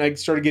got into it and I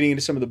started getting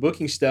into some of the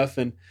booking stuff.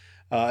 And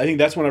I think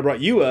that's when I brought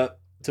you up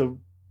to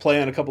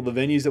play on a couple of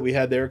the venues that we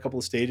had there, a couple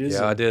of stages.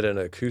 Yeah, I did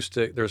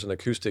there's an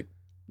acoustic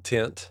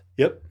tent.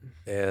 Yep.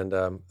 And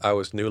I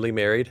was newly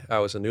married. I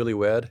was a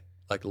newlywed,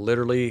 like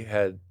literally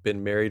had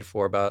been married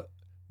for about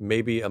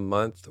maybe a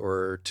month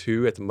or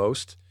 2 at the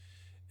most.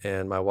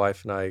 And my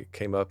wife and I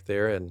came up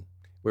there and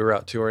we were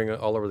out touring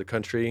all over the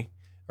country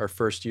our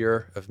first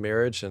year of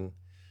marriage, and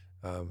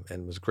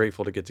was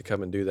grateful to get to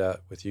come and do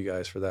that with you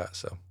guys for that.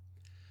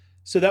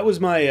 So that was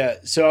my. I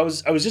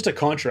was just a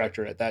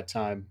contractor at that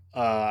time.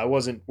 I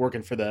wasn't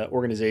working for the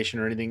organization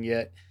or anything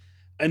yet.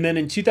 And then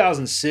in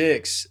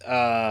 2006,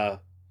 kind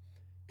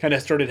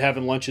of started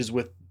having lunches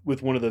with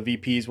one of the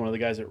VPs, one of the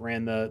guys that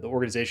ran the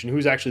organization, who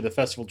was actually the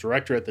festival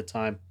director at the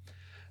time.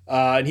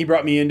 And he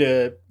brought me in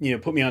to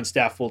put me on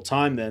staff full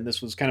time. Then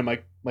this was kind of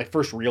my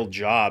first real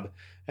job,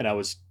 and I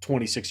was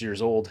 26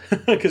 years old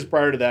because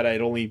prior to that I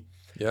had only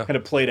kind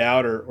of played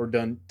out or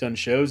done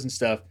shows and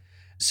stuff.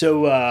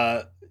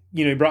 So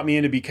he brought me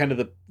in to be kind of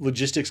the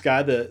logistics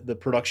guy, the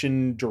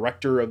production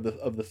director of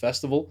the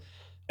festival,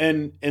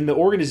 and the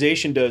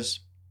organization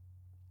does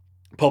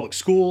public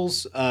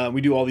schools.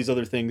 We do all these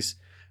other things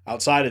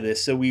outside of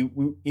this. So we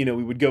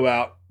would go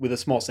out with a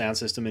small sound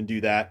system and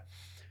do that.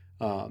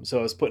 So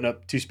I was putting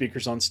up 2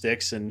 speakers on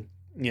sticks, and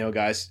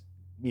guys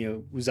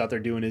was out there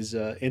doing his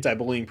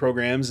anti-bullying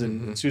programs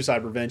and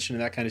suicide prevention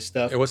and that kind of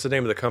stuff. And what's the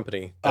name of the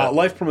company?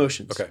 Life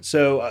Promotions. Okay.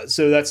 So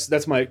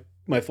that's my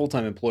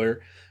full-time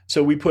employer.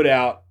 So we put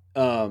out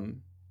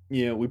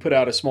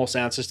a small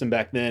sound system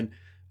back then.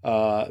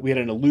 We had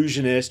an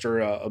illusionist or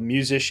a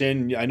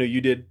musician. I know you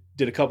did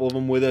a couple of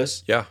them with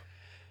us. Yeah.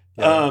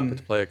 To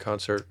play a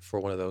concert for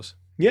one of those.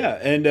 Yeah,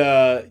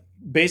 and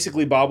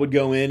basically Bob would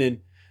go in and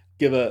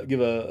give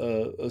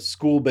a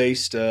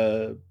school-based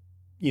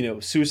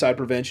suicide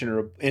prevention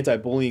or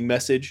anti-bullying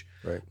message.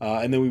 Right.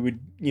 And then we would,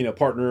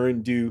 partner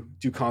and do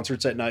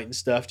concerts at night and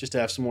stuff just to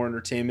have some more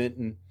entertainment.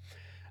 And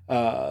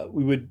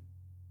we would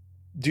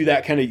do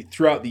that kind of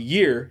throughout the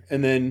year.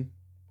 And then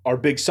our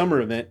big summer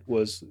event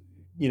was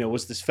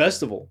this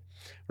festival,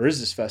 or is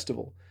this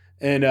festival.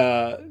 And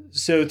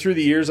so through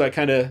the years, I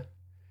kind of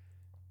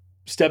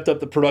stepped up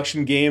the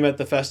production game at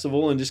the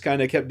festival and just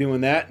kind of kept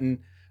doing that. And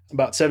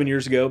about 7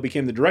 years ago,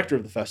 became the director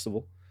of the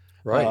festival.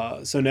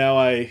 Right. So now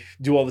I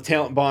do all the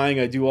talent buying,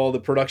 I do all the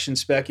production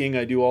specking,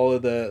 I do all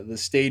of the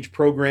stage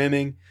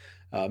programming,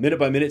 minute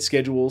by minute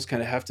schedules.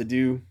 Kind of have to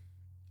do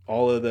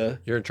all of the.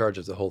 You're in charge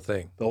of the whole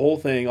thing. The whole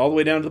thing, all the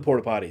way down to the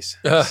porta potties.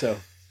 So,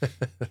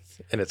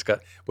 and it's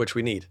got which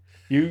we need.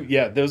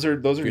 Those are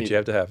needed. You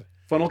have to have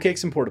funnel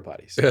cakes and porta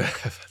potties.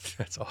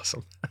 That's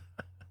awesome.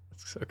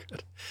 That's so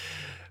good.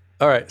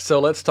 All right, so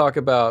let's talk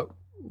about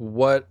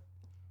what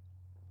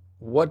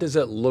does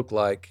it look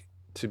like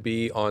to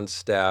be on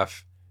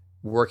staff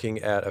working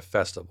at a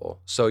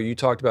festival? So you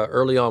talked about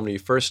early on when you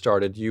first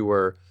started, you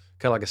were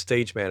kind of like a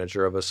stage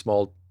manager of a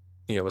small,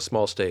 a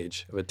small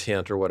stage of a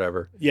tent or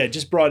whatever. Yeah,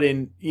 just brought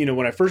in,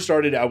 when I first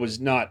started, I was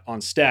not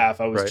on staff.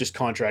 I was Right. just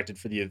contracted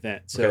for the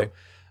event. So, Okay.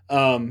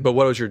 But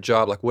what was your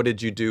job? Like, what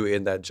did you do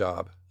in that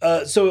job?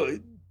 so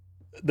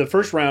the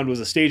first round was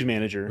a stage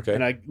manager, Okay.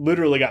 and I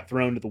literally got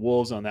thrown to the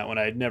wolves on that one.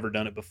 I had never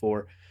done it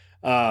before.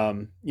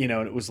 And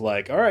it was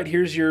like, all right,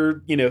 here's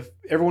your,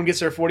 everyone gets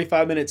their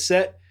 45-minute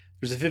set.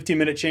 There's a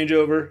 15-minute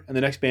changeover, and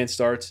the next band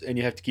starts, and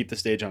you have to keep the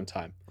stage on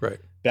time. Right.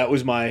 That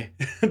was my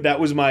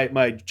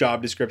my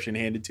job description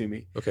handed to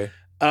me. Okay.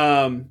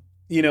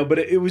 But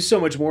it was so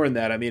much more than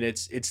that. I mean,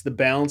 it's the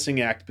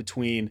balancing act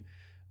between,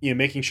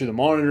 making sure the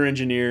monitor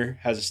engineer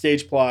has a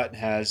stage plot,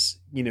 has,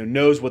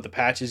 knows what the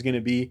patch is going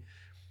to be.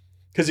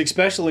 Because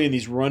especially in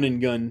these run and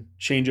gun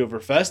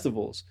changeover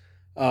festivals,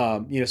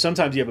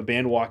 sometimes you have a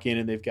band walk in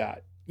and they've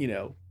got,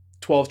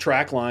 12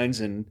 track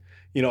lines and,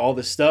 all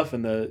this stuff.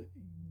 And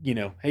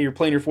hey, you're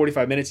playing your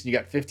 45 minutes and you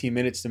got 15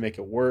 minutes to make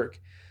it work.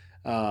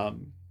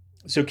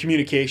 So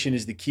communication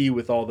is the key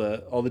with all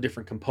the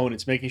different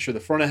components, making sure the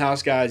front of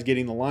house guy is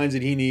getting the lines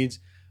that he needs,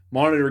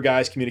 monitor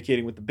guys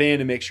communicating with the band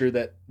to make sure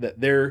that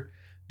they're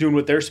doing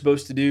what they're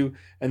supposed to do,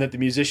 and that the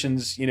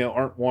musicians,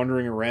 aren't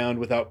wandering around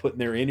without putting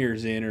their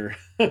in-ears in, or,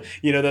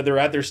 that they're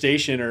at their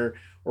station or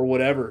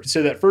whatever.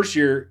 So that first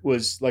year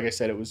was, like I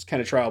said, it was kind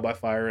of trial by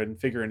fire and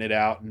figuring it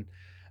out. And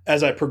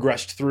as I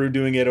progressed through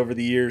doing it over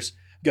the years,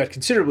 got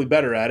considerably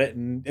better at it,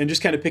 and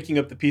just kind of picking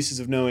up the pieces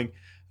of knowing,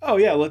 oh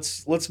yeah,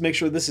 let's make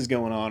sure this is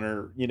going on,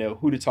 or,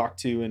 who to talk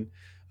to. And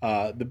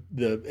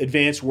the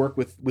advanced work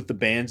with the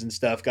bands and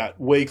stuff got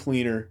way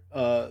cleaner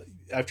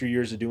after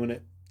years of doing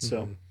it.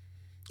 So. Mm-hmm.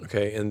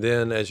 Okay, and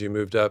then as you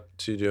moved up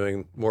to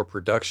doing more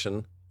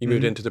production, you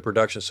moved into the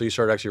production, so you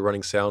started actually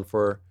running sound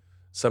for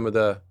some of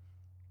the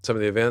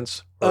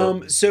events.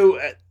 So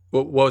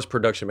what was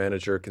production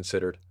manager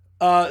considered?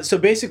 So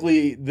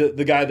basically,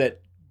 the guy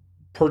that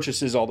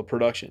purchases all the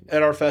production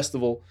at our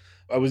festival.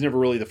 I was never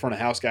really the front of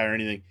house guy or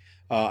anything.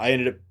 I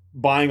ended up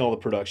buying all the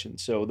production,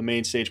 so the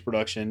main stage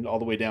production, all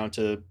the way down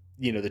to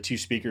the two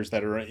speakers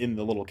that are in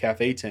the little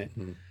cafe tent.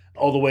 Mm-hmm.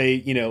 All the way,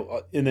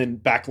 and then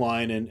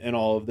backline and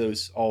all of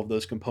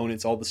those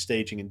components, all the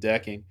staging and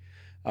decking.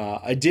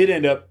 I did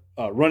end up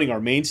running our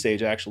main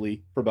stage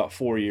actually for about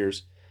 4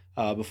 years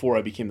before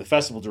I became the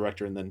festival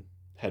director, and then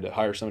had to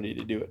hire somebody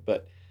to do it.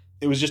 But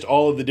it was just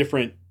all of the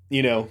different,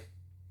 kind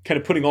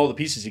of putting all the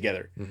pieces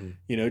together.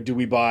 Mm-hmm. Do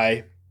we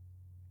buy,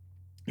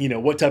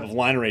 what type of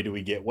line array do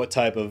we get? What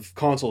type of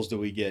consoles do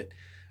we get?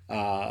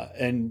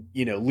 And,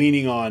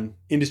 leaning on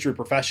industry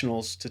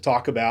professionals to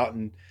talk about,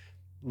 and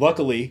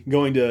luckily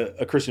going to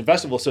a Christian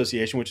Festival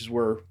Association, which is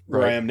where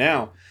I am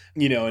now,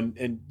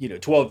 and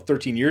 12,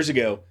 13 years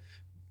ago,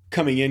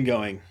 coming in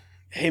going,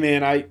 hey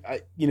man, I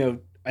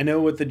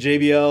know what the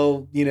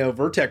JBL,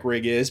 Vertec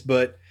rig is,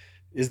 but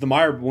is the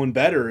Meyer one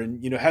better?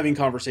 And, having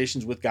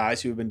conversations with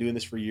guys who have been doing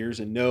this for years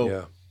and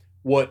know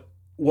what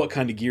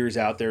kind of gear is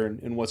out there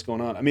and what's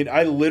going on. I mean,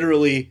 I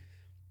literally,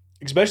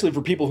 especially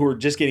for people who are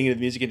just getting into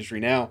the music industry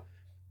now,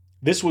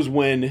 this was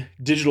when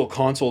digital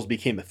consoles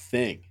became a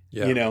thing.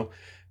 Yeah.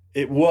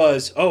 It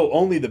was,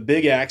 only the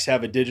big acts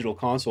have a digital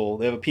console.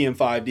 They have a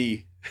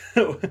PM5D,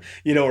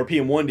 or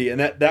PM1D, and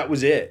that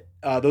was it.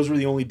 Those were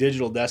the only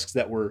digital desks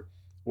that were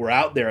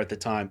out there at the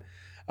time.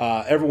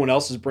 Everyone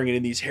else is bringing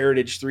in these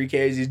Heritage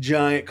 3Ks, these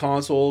giant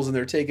consoles, and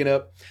they're taking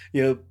up,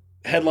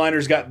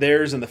 Headliners got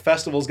theirs and the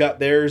festivals got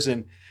theirs,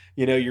 and,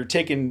 you're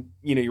taking,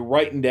 you're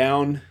writing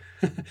down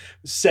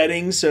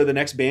settings so the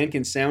next band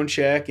can sound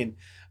check, and,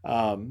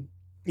 all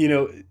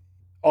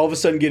of a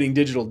sudden getting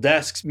digital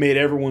desks made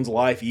everyone's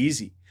life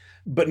easy.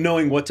 But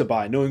knowing what to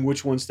buy, knowing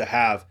which ones to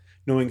have,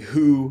 knowing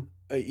who,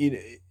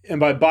 and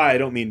by buy, I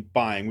don't mean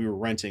buying, we were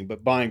renting,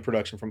 but buying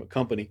production from a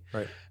company.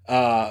 Right.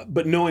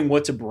 But knowing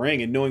what to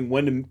bring and knowing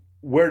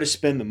where to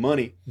spend the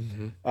money.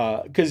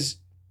 Because,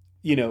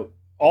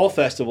 all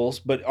festivals,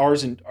 but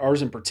ours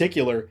in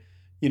particular,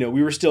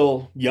 we were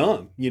still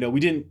young. We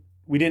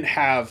didn't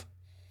have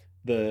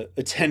the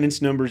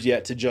attendance numbers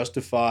yet to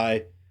justify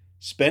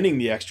spending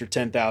the extra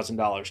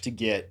 $10,000 to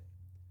get,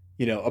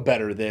 a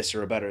better this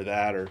or a better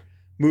that, or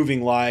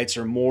moving lights,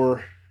 or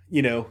more,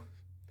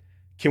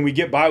 can we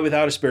get by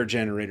without a spare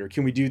generator?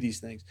 Can we do these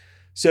things?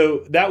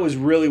 So that was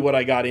really what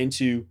I got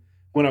into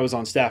when I was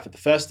on staff at the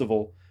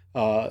festival,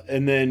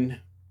 and then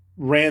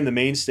ran the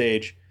main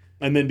stage,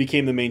 and then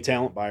became the main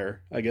talent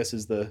buyer, I guess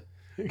is the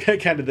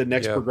kind of the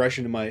next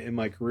progression in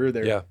my career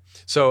there. Yeah.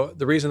 So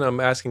the reason I'm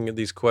asking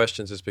these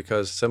questions is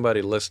because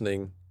somebody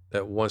listening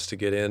that wants to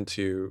get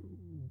into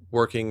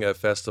working a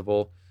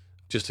festival,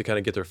 just to kind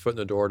of get their foot in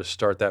the door to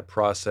start that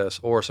process,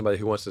 or somebody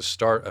who wants to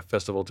start a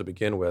festival to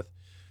begin with,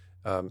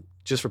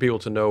 just for people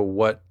to know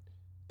what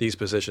these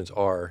positions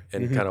are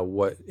and kind of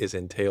what is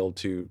entailed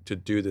to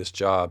do this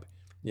job,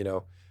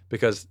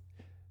 because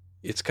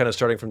it's kind of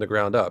starting from the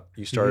ground up.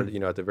 You started,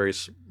 at the very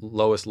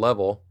lowest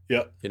level,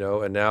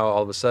 and now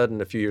all of a sudden,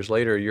 a few years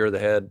later, you're the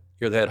head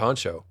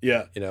honcho,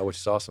 which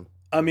is awesome.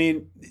 I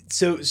mean,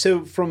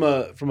 so from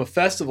a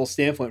festival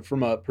standpoint,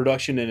 from a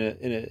production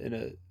in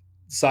a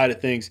side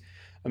of things,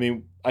 I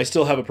mean, I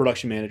still have a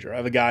production manager. I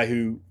have a guy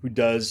who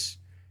does,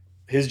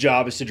 his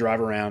job is to drive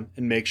around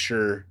and make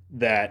sure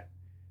that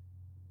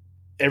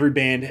every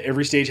band,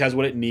 every stage has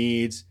what it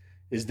needs.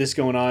 Is this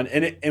going on?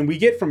 And we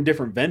get from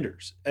different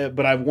vendors,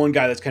 but I have one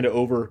guy that's kind of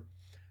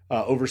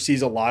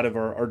oversees a lot of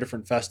our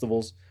different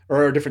festivals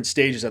or our different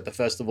stages at the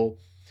festival.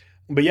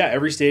 But yeah,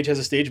 every stage has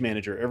a stage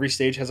manager. Every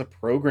stage has a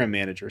program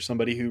manager,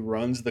 somebody who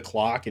runs the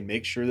clock and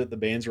makes sure that the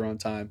bands are on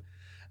time.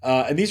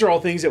 And these are all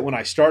things that when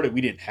I started,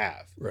 we didn't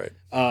have. Right.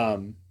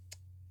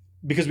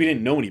 Because we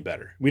didn't know any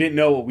better. We didn't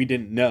know what we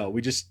didn't know.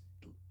 We just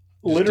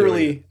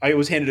literally, I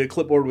was handed a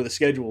clipboard with a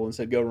schedule and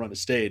said, go run a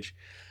stage.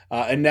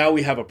 And now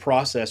we have a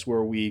process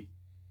where we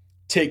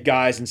take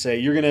guys and say,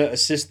 you're going to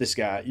assist this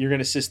guy. You're going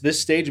to assist this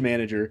stage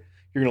manager.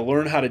 You're going to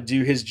learn how to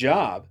do his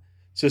job.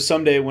 So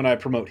someday when I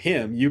promote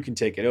him, you can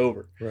take it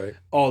over. Right.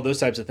 All those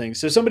types of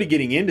things. So somebody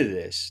getting into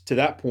this, to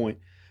that point,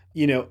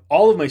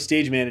 all of my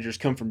stage managers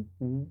come from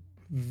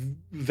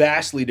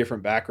vastly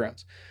different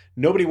backgrounds.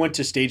 Nobody went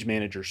to stage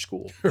manager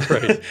school.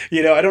 Right.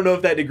 I don't know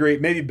if that degree,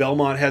 maybe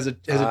Belmont has a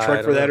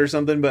truck for that or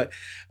something, but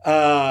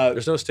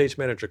there's no stage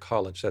manager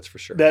college, that's for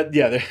sure.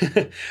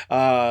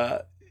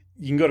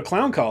 You can go to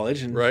clown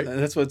college, and right.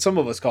 That's what some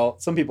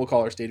people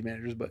call our stage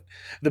managers. But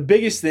the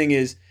biggest thing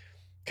is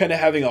kind of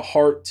having a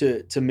heart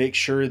to make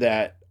sure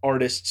that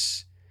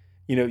artists,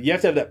 you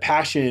have to have that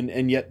passion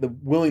and yet the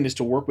willingness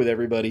to work with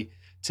everybody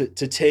to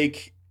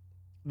take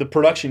the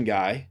production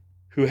guy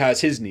who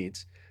has his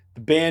needs,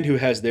 the band who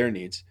has their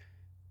needs,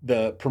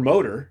 the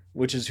promoter,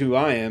 which is who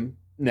I am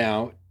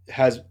now,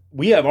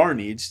 we have our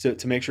needs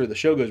to make sure the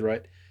show goes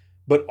right.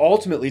 But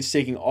ultimately, it's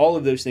taking all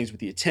of those things with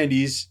the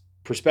attendee's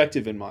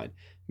perspective in mind,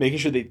 making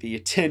sure that the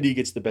attendee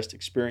gets the best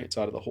experience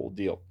out of the whole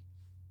deal.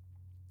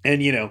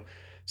 And,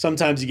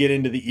 sometimes you get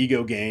into the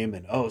ego game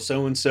and,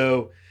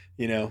 so-and-so,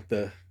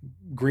 the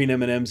green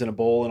M&Ms in a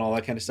bowl and all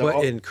that kind of stuff.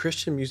 What, in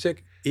Christian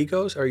music,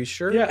 egos? Are you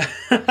sure? Yeah.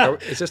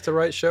 Is this the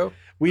right show?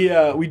 We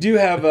do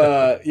have,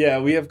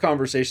 we have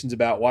conversations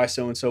about why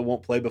so-and-so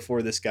won't play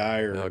before this guy.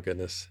 Or, oh,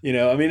 goodness.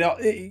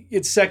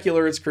 It's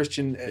secular, it's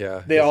Christian.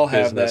 Yeah, they all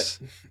have business.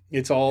 that.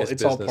 It's all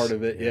part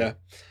of it. Yeah.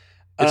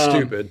 It's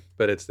stupid,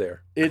 but it's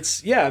there.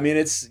 It's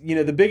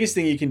the biggest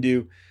thing you can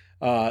do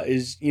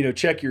is,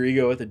 check your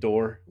ego at the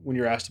door when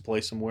you're asked to play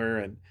somewhere.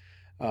 And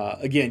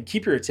again,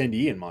 keep your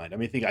attendee in mind.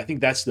 I think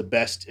that's the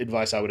best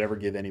advice I would ever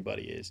give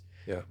anybody is,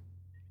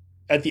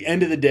 at the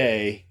end of the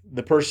day,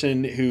 the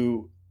person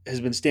who has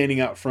been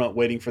standing out front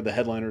waiting for the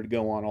headliner to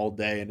go on all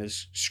day and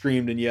has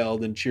screamed and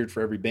yelled and cheered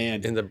for every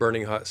band in the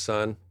burning hot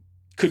sun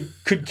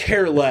could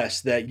care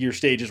less that your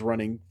stage is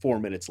running 4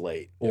 minutes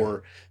late,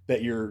 or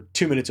that you're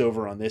 2 minutes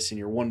over on this and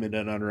you're 1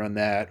 minute under on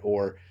that,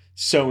 or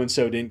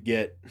so-and-so didn't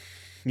get,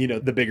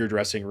 the bigger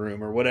dressing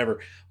room or whatever.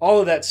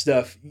 All of that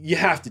stuff, you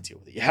have to deal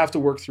with it. You have to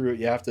work through it.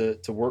 You have to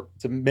work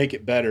to make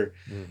it better.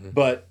 Mm-hmm.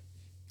 But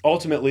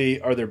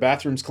ultimately, are their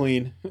bathrooms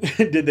clean?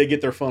 Did they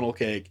get their funnel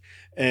cake?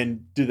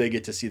 And do they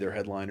get to see their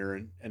headliner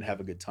and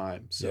have a good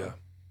time? So,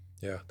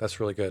 yeah, that's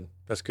really good.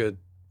 That's good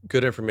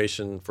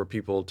information for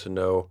people to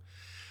know.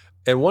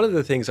 And one of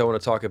the things I want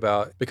to talk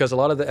about, because a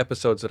lot of the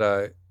episodes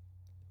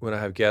when I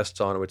have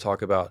guests on, we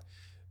talk about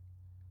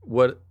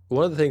one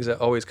of the things that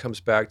always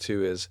comes back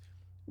to is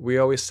we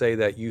always say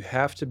that you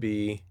have to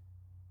be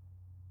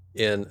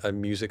in a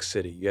music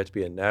city. You have to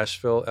be in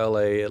Nashville,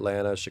 LA,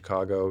 Atlanta,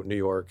 Chicago, New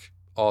York,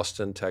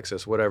 Austin,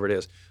 Texas, whatever it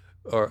is,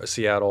 or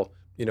Seattle.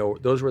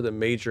 Those were the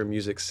major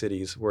music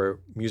cities where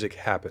music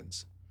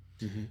happens.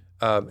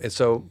 Mm-hmm. And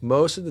so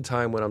most of the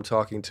time when I'm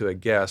talking to a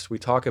guest, we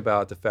talk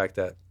about the fact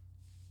that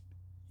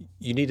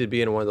you need to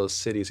be in one of those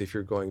cities if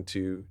you're going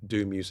to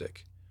do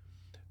music.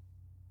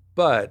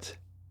 But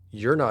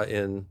you're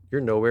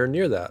nowhere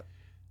near that.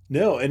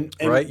 No, and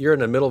right, you're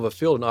in the middle of a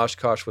field in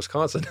Oshkosh,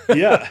 Wisconsin.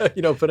 Yeah,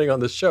 putting on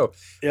this show.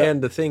 Yep.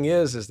 And the thing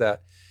is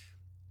that,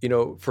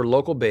 for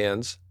local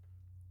bands,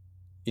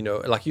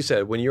 like you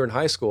said, when you were in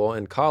high school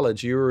and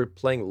college, you were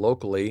playing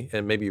locally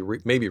and maybe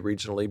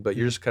regionally, but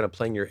you're just kind of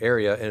playing your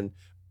area and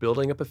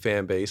building up a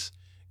fan base,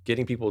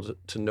 getting people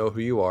to know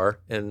who you are,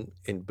 and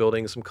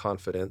building some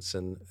confidence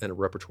and a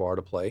repertoire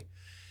to play.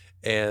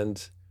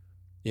 And,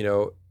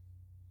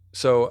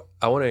 so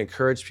I want to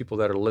encourage people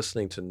that are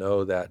listening to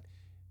know that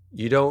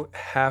you don't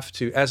have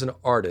to, as an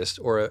artist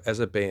or as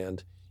a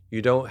band,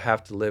 you don't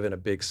have to live in a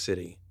big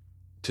city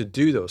to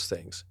do those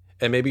things.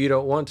 And maybe you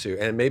don't want to.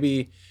 And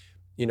maybe,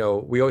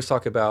 we always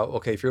talk about,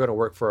 okay, if you're going to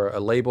work for a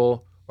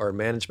label or a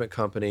management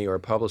company or a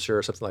publisher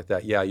or something like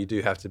that, yeah, you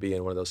do have to be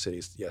in one of those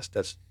cities. Yes,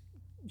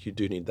 you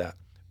do need that.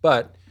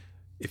 But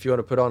if you want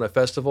to put on a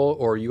festival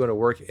or you want to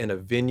work in a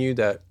venue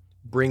that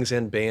brings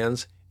in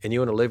bands and you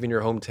want to live in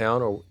your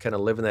hometown or kind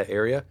of live in that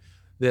area,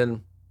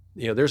 then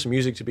there's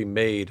music to be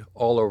made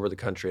all over the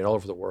country and all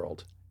over the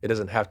world. It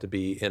doesn't have to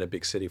be in a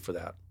big city for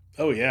that.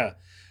 Oh, yeah.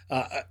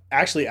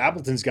 Actually,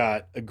 Appleton's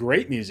got a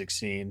great music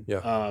scene.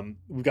 Yeah.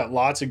 We've got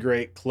lots of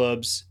great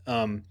clubs,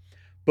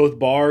 both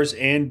bars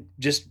and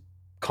just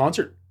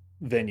concert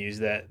venues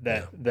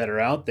that are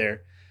out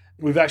there.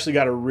 We've actually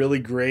got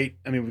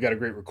we've got a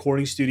great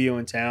recording studio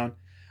in town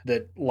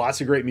that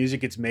lots of great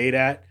music gets made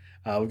at.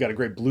 We've got a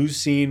great blues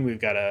scene. We've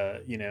got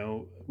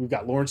we've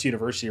got Lawrence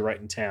University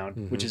right in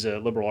town, which is a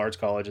liberal arts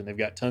college, and they've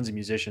got tons of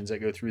musicians that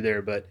go through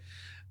there. But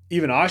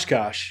even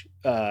Oshkosh,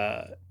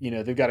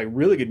 they've got a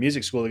really good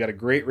music school. They've got a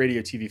great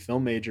radio, TV,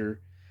 film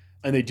major,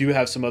 and they do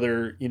have some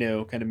other,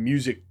 kind of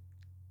music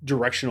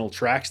directional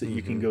tracks that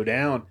you can go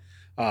down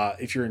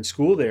if you're in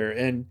school there.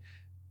 And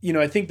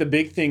I think the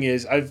big thing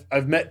is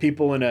I've met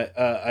people I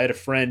had a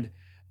friend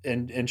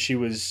and she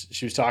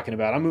was talking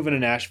about, I'm moving to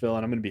Nashville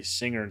and I'm going to be a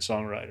singer and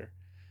songwriter.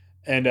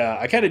 And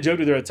I kind of joked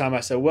with her at the time.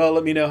 I said, well,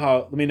 let me know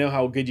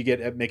how good you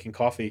get at making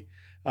coffee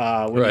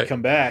when you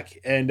come back.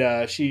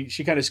 And she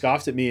kind of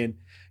scoffed at me. And,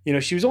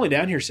 she was only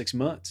down here 6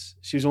 months.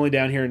 She was only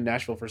down here in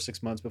Nashville for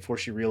 6 months before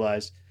she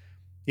realized,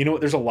 you know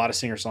what, there's a lot of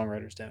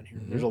singer-songwriters down here.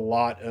 There's a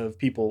lot of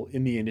people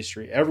in the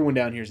industry. Everyone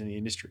down here is in the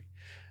industry.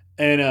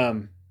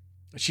 And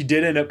she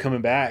did end up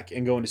coming back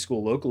and going to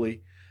school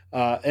locally.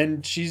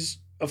 And she's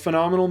a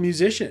phenomenal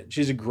musician.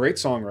 She's a great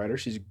songwriter.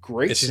 She's a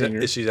great singer.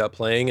 Is she out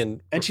playing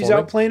and she's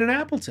out playing in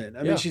Appleton.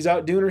 I mean, she's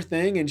out doing her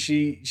thing, and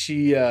she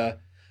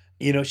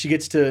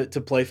gets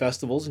to play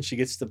festivals, and she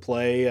gets to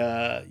play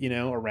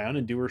around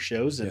and do her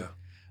shows, and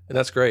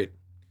that's great.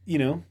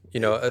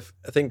 I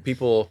think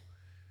people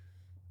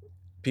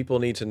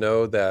need to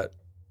know that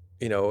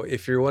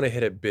if you want to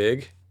hit it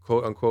big,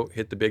 quote unquote,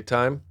 hit the big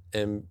time,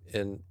 and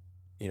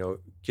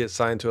get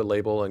signed to a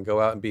label and go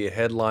out and be a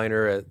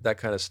headliner, that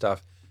kind of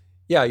stuff.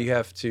 Yeah, you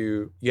have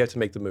to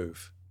make the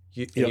move.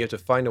 You have to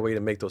find a way to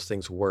make those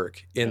things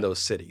work in those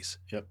cities.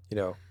 Yep.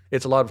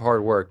 It's a lot of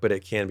hard work, but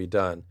it can be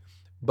done.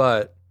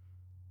 But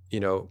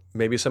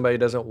maybe somebody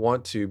doesn't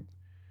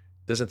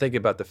think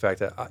about the fact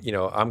that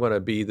I'm going to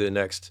be the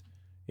next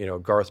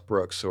Garth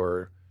Brooks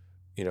or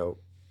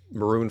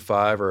Maroon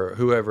 5 or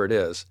whoever it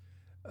is.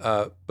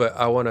 But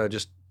I want to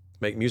just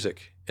make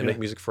music and make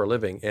music for a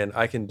living, and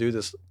I can do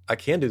this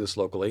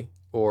locally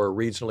or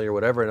regionally or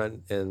whatever,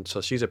 and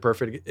so she's a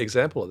perfect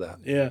example of that.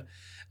 Yeah.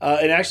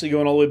 And actually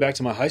going all the way back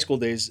to my high school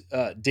days,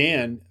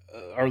 Dan,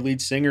 our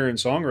lead singer and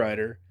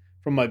songwriter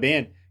from my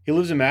band, he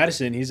lives in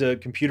Madison. He's a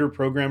computer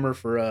programmer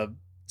for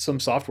some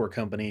software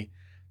company,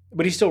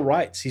 but he still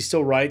writes.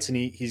 And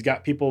he's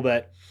got people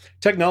that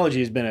technology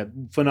has been a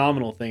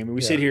phenomenal thing. I mean,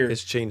 we sit here.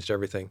 It's changed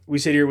everything. We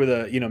sit here with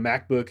a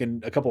MacBook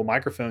and a couple of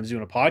microphones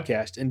doing a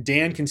podcast, and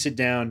Dan can sit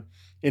down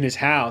in his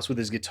house with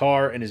his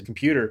guitar and his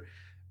computer,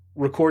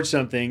 record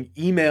something,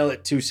 email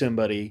it to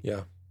somebody,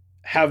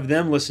 have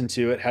them listen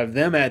to it, have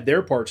them add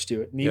their parts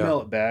to it, and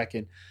email it back.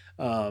 And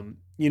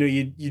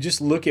you just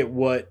look at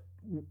what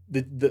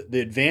the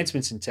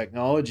advancements in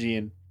technology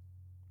and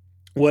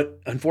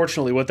what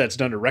that's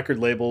done to record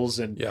labels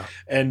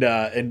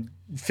and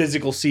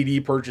physical CD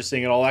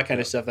purchasing and all that kind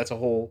of stuff. That's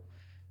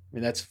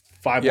that's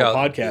 5 more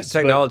podcasts.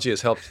 Technology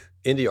has helped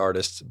indie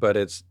artists, but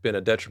it's been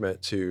a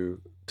detriment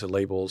to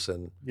labels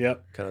and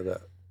kind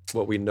of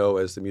what we know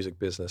as the music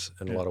business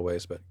in a lot of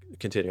ways. But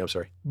continue, I'm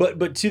sorry.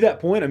 But to that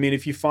point, I mean,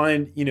 if you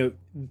find,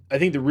 I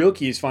think the real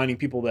key is finding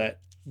people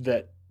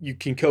that you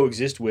can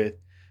coexist with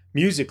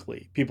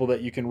musically, people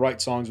that you can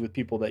write songs with,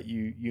 people that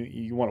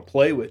you want to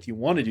play with, you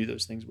want to do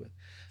those things with.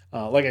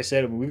 Like I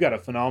said, we've got a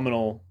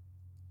phenomenal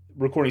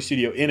recording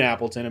studio in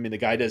Appleton. I mean, the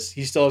guy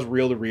he still has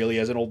reel to reel. He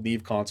has an old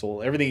Neve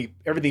console. Everything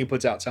he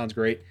puts out sounds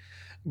great.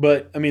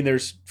 But I mean,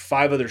 there's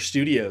 5 other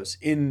studios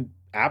in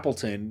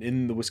Appleton,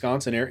 in the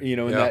Wisconsin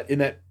area, in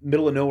that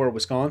middle of nowhere,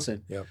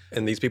 Wisconsin. Yeah.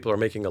 And these people are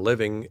making a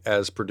living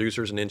as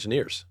producers and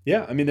engineers.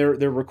 Yeah. I mean, they're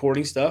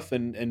recording stuff,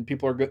 and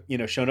people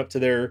are, showing up to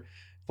their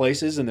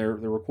places, and they're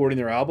recording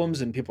their albums,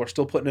 and people are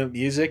still putting out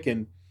music,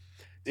 and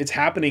it's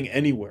happening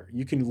anywhere.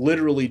 You can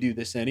literally do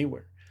this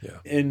anywhere. Yeah.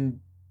 And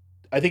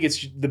I think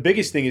it's the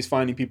biggest thing is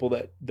finding people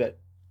that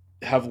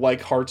have like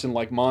hearts and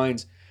like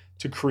minds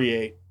to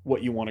create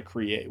what you want to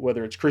create,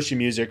 whether it's Christian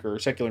music or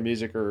secular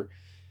music or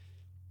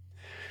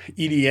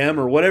EDM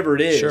or whatever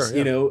it is.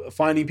 Sure,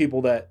 finding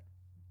people that,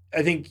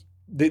 I think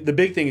the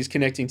big thing is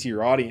connecting to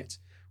your audience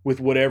with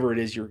whatever it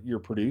is you're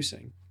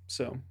producing.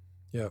 So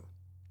yeah,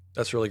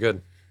 that's really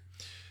good.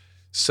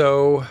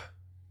 So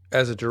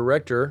as a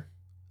director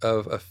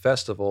of a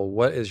festival,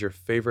 what is your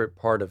favorite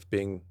part of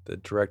being the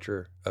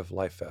director of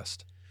Life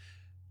Fest?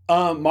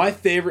 My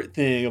favorite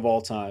thing of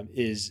all time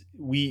is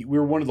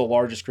we're one of the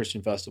largest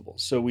Christian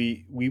festivals. So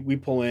we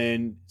pull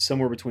in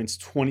somewhere between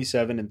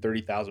 27 and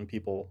 30,000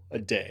 people a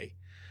day.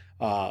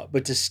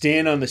 But to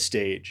stand on the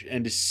stage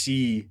and to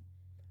see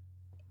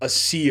a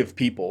sea of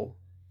people,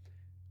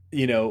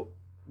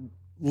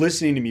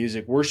 listening to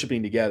music,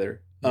 worshiping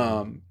together,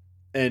 and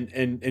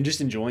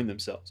just enjoying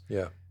themselves.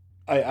 Yeah.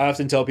 I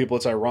often tell people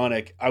it's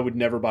ironic. I would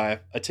never buy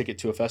a ticket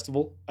to a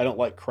festival. I don't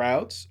like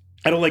crowds.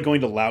 I don't like going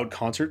to loud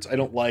concerts. I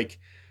don't like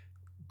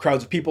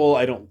crowds of people.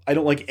 I don't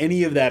like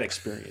any of that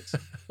experience.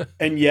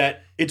 And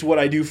yet it's what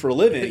I do for a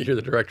living. You're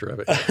the director of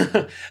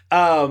it.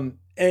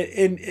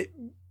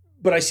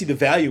 But I see the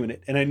value in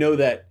it. And I know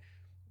that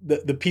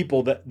the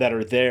people that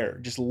are there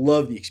just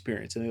love the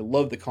experience, and they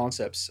love the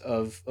concepts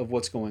of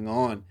what's going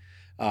on.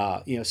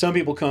 Some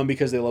people come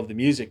because they love the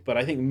music, but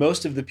I think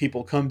most of the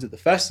people come to the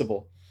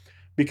festival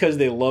because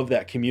they love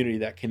that community,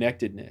 that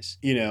connectedness.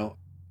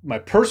 My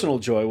personal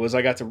joy was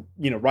I got to,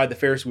 ride the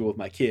Ferris wheel with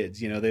my kids.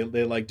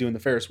 They like doing the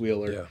Ferris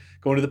wheel or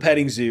going to the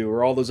petting zoo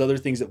or all those other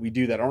things that we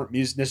do that aren't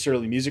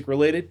necessarily music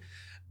related.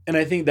 And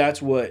I think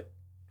that's what,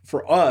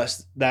 for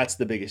us, that's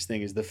the biggest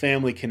thing, is the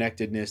family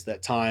connectedness,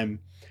 that time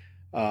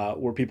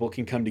where people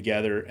can come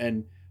together.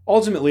 And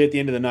ultimately, at the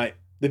end of the night,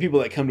 the people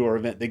that come to our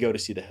event, they go to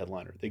see the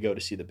headliner. They go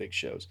to see the big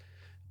shows.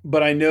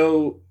 But I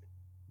know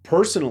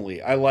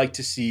personally, I like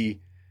to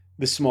see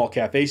the small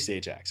cafe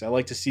stage acts. I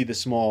like to see the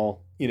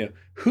small,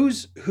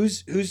 who's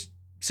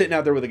sitting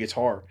out there with a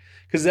guitar,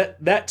 because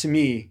that to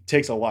me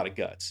takes a lot of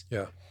guts.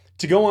 Yeah.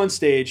 To go on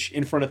stage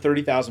in front of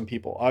 30,000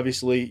 people,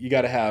 obviously you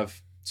got to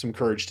have some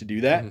courage to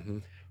do that. Mm-hmm.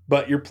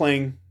 But you're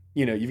playing,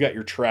 you've got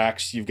your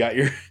tracks, you've got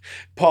your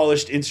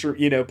polished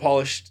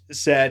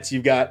sets,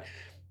 you've got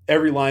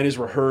every line is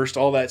rehearsed,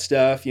 all that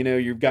stuff.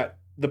 You've got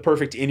the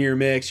perfect in-ear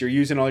mix. You're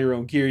using all your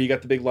own gear. You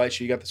got the big light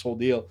show. You got this whole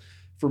deal.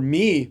 For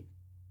me,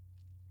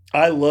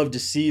 I love to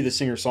see the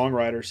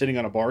singer-songwriter sitting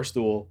on a bar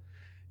stool,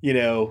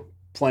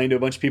 playing to a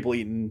bunch of people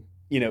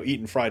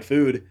eating fried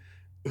food,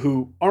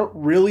 who aren't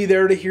really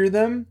there to hear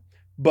them,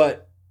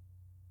 but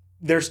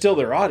they're still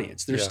their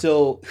audience. They're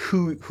still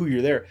who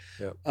you're there.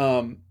 Yeah.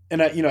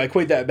 And I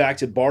equate that back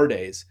to bar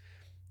days.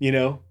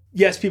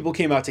 Yes, people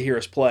came out to hear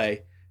us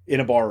play in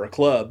a bar or a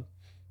club,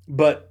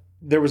 but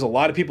there was a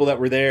lot of people that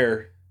were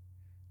there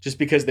just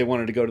because they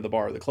wanted to go to the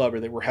bar or the club, or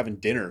they were having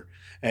dinner,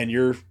 and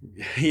you're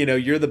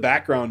the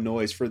background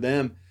noise for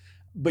them,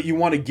 but you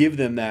want to give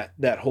them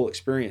that whole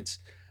experience.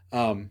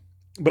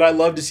 But I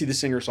love to see the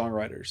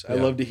singer-songwriters. I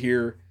love to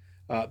hear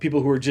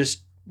people who are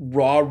just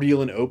raw,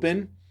 real, and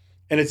open,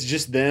 and it's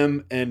just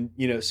them and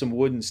some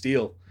wood and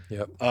steel.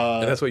 Yep.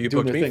 And that's what you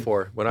booked me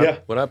for when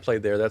I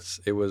played there.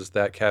 It was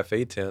that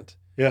cafe tent.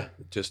 Yeah.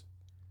 Just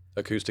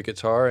acoustic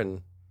guitar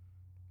and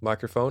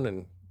microphone,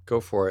 and go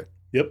for it.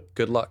 Yep.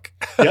 Good luck.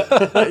 Yep.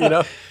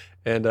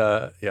 And and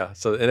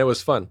it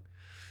was fun.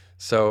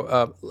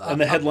 So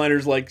and the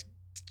headliner's like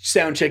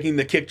sound checking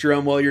the kick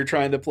drum while you're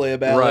trying to play a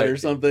ballad or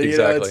something.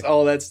 Exactly. It's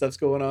all that stuff's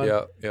going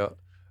on.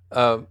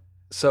 Yeah.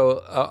 So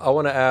I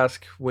want to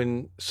ask,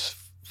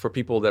 for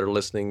people that are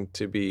listening,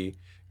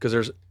 because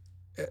there's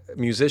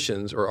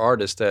musicians or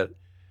artists that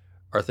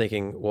are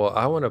thinking, well,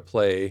 I want to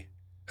play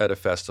at a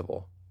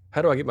festival.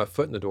 How do I get my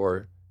foot in the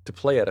door to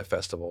play at a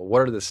festival?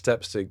 What are the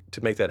steps to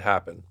make that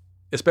happen?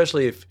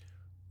 Especially if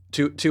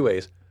two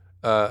ways.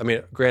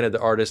 Granted, the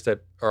artists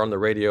that are on the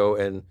radio,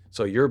 and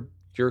so you're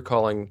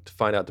calling to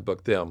find out to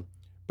book them.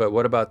 But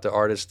what about the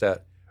artists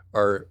that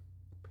are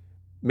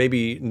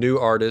maybe new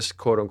artists,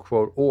 quote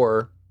unquote,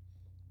 or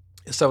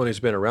someone who's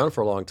been around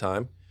for a long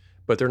time,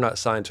 but they're not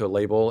signed to a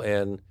label,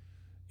 and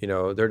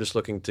they're just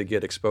looking to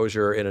get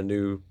exposure in a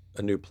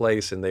new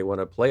place, and they want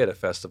to play at a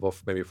festival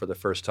maybe for the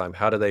first time.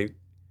 How do they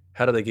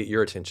get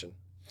your attention?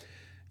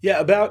 Yeah,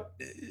 about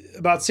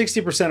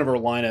 60% of our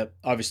lineup,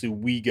 obviously,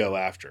 we go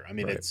after.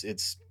 Right.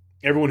 It's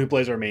everyone who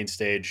plays our main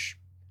stage.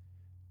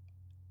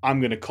 I'm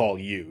going to call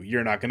you.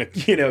 You're not going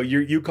to,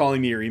 you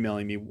calling me or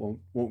emailing me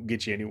won't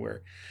get you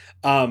anywhere.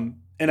 And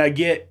I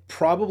get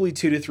probably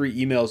 2 to 3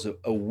 emails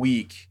a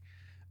week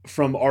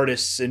from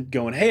artists and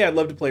going, hey, I'd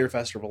love to play your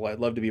festival. I'd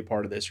love to be a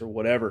part of this or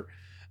whatever.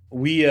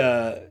 We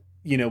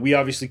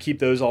obviously keep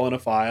those all in a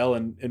file,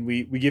 and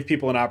we give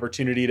people an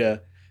opportunity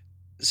to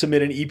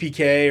submit an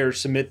EPK or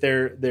submit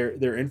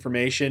their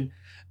information.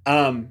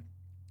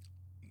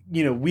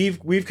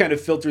 We've kind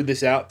of filtered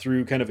this out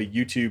through kind of a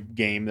YouTube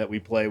game that we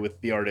play with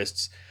the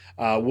artists.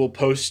 We'll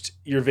post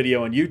your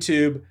video on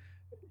YouTube.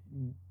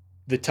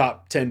 The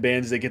top 10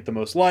 bands that get the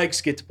most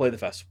likes get to play the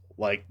festival.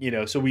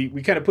 So we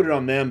kind of put it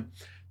on them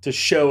to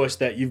show us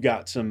that you've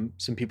got some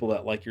people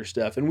that like your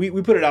stuff. And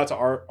we put it out to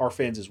our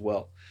fans as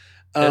well.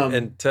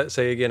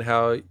 Say again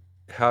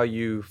how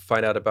you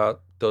find out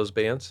about those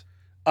bands?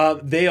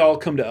 They all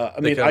come to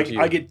us.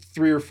 I get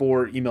 3 or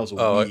 4 emails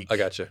a week. I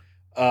got you.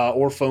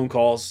 Or phone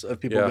calls of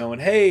people going,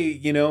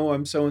 hey,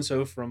 I'm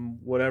so-and-so from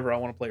whatever. I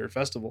want to play your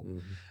festival. Mm-hmm.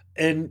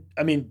 And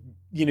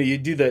you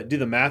do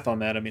the math on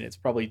that. It's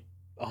probably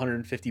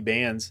 150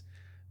 bands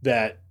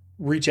that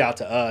reach out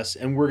to us,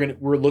 and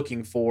we're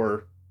looking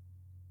for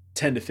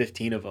 10 to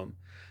 15 of them.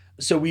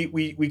 So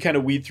we kind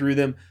of weed through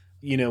them.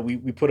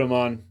 We put them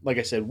on, like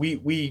I said,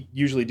 we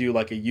usually do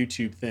like a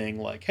YouTube thing.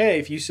 Like, hey,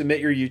 if you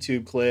submit your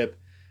YouTube clip,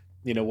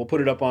 we'll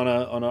put it up on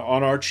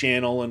our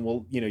channel, and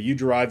we'll, you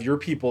drive your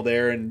people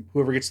there, and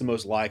whoever gets the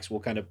most likes, we'll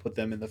kind of put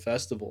them in the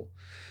festival.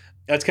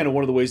 That's kind of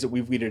one of the ways that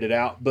we've weeded it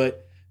out.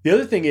 But the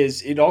other thing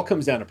is, it all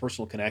comes down to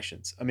personal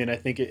connections. I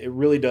think it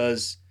really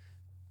does.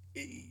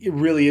 It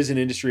really is an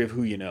industry of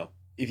who you know.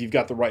 If you've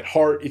got the right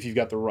heart, if you've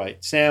got the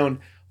right sound,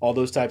 all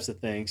those types of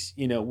things,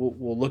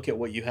 we'll look at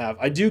what you have.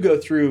 I do go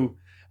through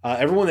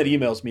everyone that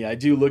emails me. I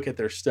do look at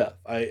their stuff.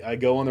 I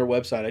go on their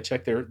website. I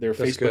check their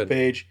Facebook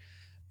page.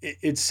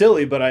 It's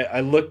silly, but I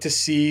look to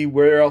see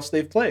where else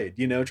they've played,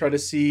 try to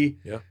see,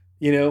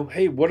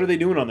 hey, what are they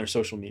doing on their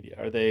social media?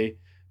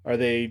 Are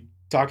they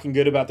talking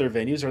good about their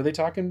venues? Are they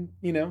talking,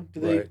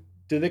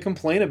 do Did they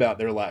complain about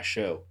their last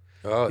show?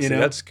 Oh, You see, know,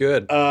 that's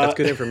good. That's uh,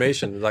 good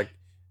information. Like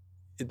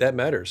that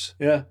matters.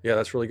 yeah. Yeah,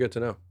 that's really good to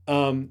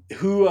know.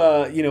 Who,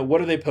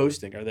 what are they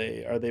posting? Are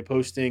they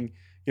posting?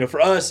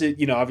 For us,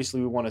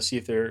 obviously we want to see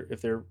if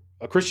they're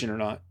a Christian or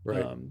not,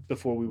 Right.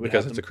 before we would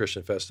Because have it's a them,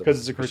 Christian festival. because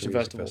it's a Christian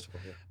music festival.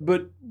 Yeah.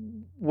 But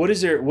what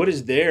is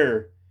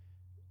their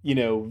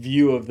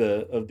view of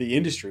the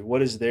industry?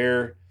 What is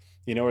their,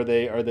 are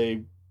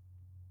they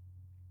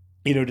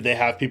do they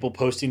have people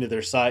posting to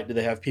their site? Do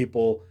they have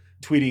people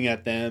tweeting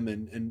at them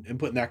and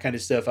putting that kind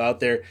of stuff out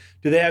there?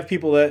 Do they have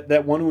people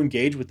that want to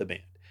engage with the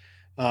band?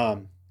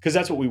 Because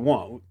that's what we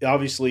want.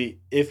 Obviously,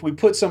 if we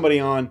put somebody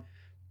on,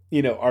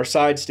 our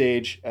side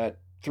stage at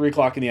 3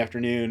 o'clock in the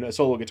afternoon, a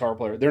solo guitar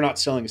player, they're not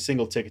selling a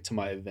single ticket to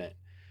my event.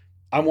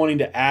 I'm wanting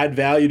to add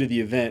value to the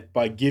event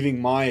by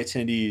giving my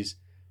attendees,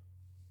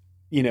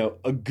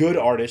 a good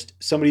artist,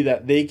 somebody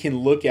that they can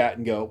look at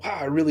and go, wow,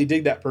 I really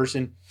dig that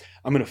person.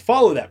 I'm going to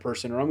follow that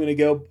person, or I'm going to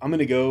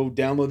go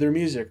download their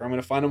music, or I'm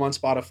going to find them on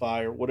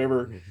Spotify, or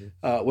whatever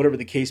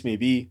the case may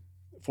be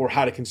for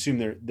how to consume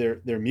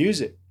their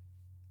music.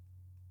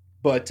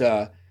 But,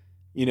 so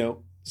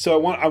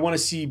I want to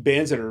see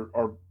bands that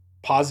are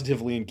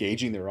positively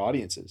engaging their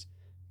audiences,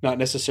 not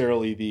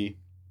necessarily the,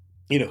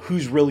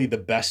 who's really the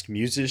best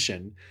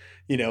musician.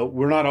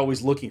 We're not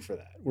always looking for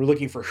that. We're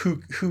looking for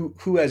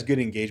who has good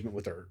engagement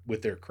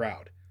with their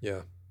crowd.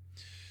 Yeah.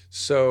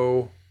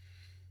 So,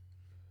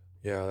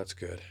 yeah, that's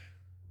good.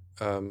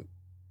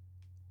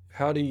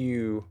 How do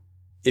you,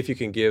 if you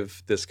can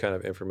give this kind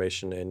of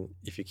information, and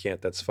if you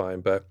can't, that's fine,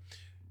 but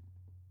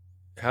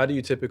how do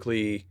you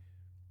typically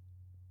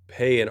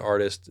pay an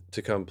artist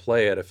to come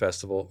play at a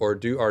festival, or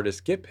do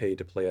artists get paid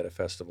to play at a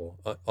festival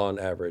on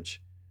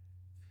average?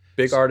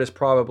 Big artists,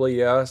 probably,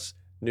 yes.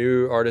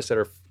 New artists that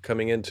are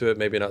coming into it,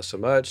 maybe not so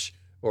much.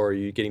 Or are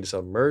you getting to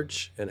sell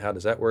merch? And how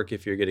does that work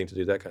if you're getting to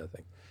do that kind of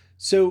thing?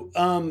 So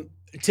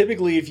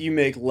typically, if you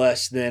make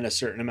less than a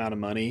certain amount of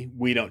money,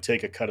 we don't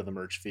take a cut of the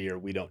merch fee, or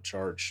we don't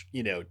charge,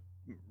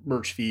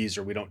 merch fees,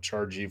 or we don't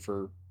charge you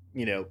for,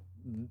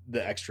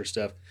 the extra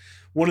stuff.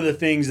 One of the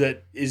things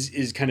that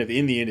is kind of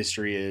in the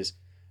industry is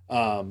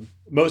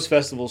most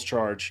festivals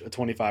charge a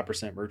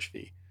 25% merch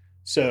fee.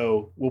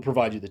 So we'll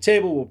provide you the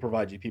table, we'll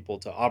provide you people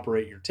to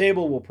operate your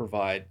table, we'll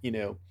provide,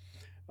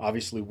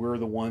 obviously we're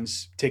the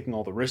ones taking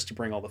all the risks to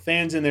bring all the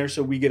fans in there,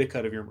 so we get a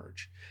cut of your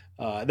merch.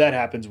 That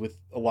happens with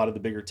a lot of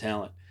the bigger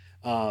talent.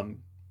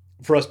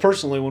 For us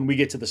personally, when we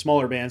get to the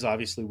smaller bands,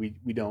 obviously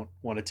we don't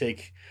want to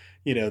take,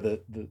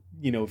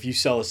 if you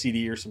sell a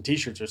CD or some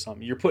T-shirts or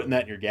something, you're putting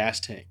that in your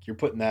gas tank. You're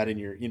putting that in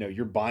your,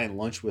 you're buying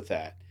lunch with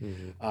that.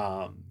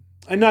 Mm-hmm.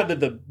 And not that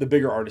the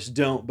bigger artists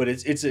don't, but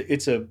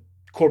it's a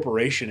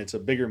corporation. It's a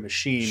bigger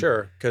machine.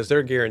 Sure, because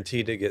they're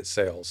guaranteed to get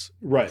sales,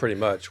 right? Pretty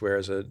much.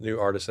 Whereas a new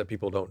artist that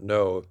people don't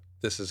know,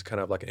 this is kind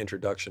of like an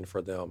introduction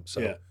for them.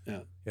 So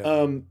yeah.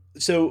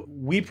 So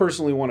we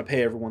personally want to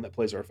pay everyone that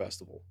plays our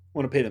festival.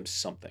 Want to pay them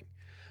something.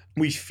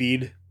 We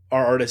feed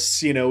our artists,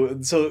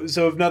 So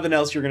if nothing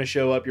else, you're going to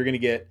show up. You're going to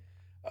get,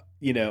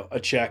 a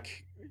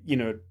check,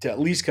 to at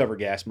least cover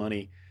gas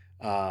money,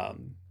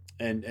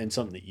 and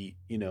something to eat,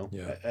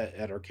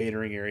 at our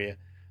catering area.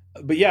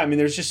 But yeah, I mean,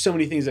 there's just so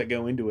many things that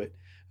go into it.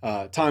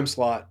 Time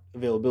slot,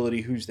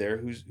 availability, who's there,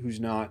 who's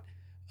not.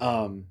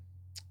 Yeah,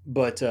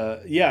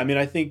 I mean,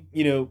 I think,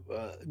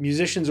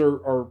 musicians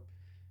are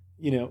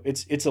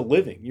it's a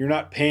living. You're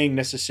not paying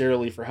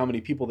necessarily for how many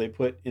people they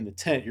put in the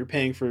tent. You're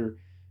paying for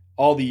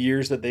all the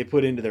years that they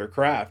put into their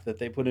craft, that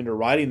they put into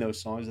writing those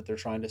songs that they're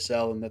trying to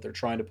sell and that they're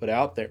trying to put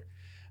out there.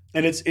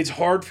 And it's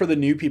hard for the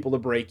new people to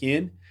break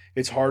in.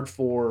 It's hard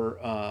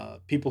for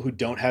people who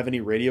don't have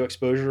any radio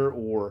exposure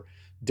or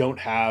don't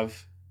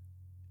have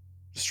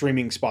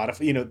streaming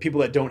Spotify,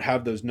 people that don't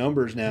have those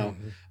numbers now.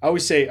 Mm-hmm. I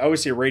always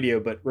say radio,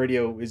 but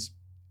radio is,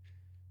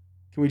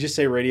 can we just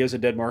say radio is a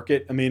dead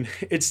market? I mean,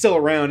 it's still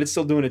around, it's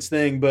still doing its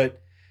thing,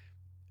 but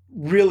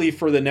really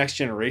for the next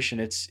generation,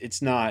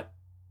 it's not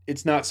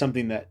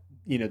something that,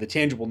 the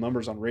tangible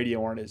numbers on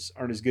radio aren't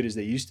as good as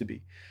they used to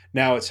be.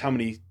 Now it's how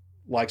many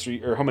likes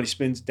or how many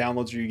spins,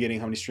 downloads are you getting,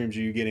 how many streams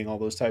are you getting, all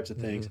those types of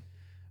things,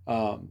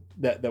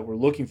 that we're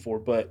looking for.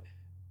 But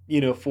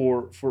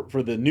for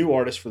the new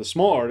artists, for the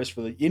small artists,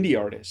 for the indie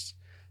artists,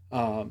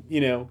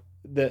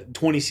 the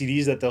 20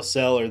 CDs that they'll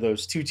sell, or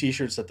those 2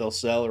 T-shirts that they'll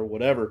sell, or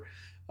whatever,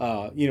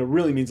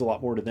 really means a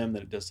lot more to them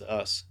than it does to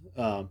us.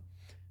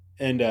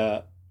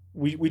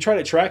 We try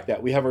to track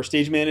that. We have our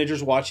stage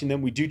managers watching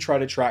them. We do try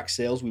to track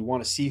sales. We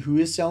want to see who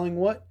is selling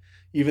what,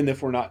 even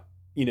if we're not,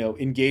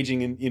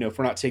 engaging in, if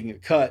we're not taking a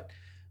cut.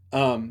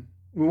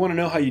 We want to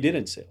know how you did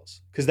in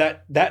sales, because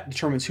that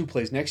determines who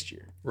plays next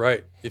year.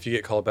 Right. If you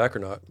get called back or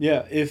not.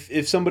 Yeah.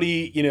 If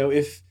somebody,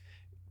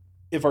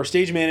 if our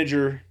stage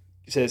manager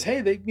says, hey,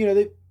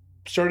 they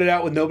started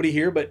out with nobody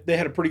here, but they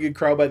had a pretty good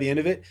crowd by the end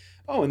of it.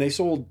 Oh, and they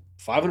sold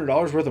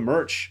 $500 worth of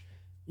merch,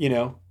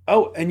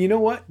 Oh, and you know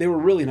what? They were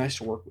really nice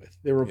to work with.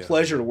 They were a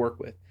pleasure to work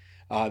with.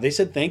 They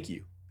said thank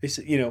you. They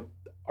said,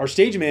 our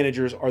stage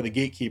managers are the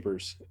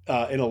gatekeepers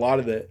in a lot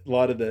of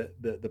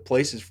the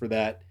places for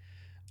that,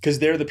 because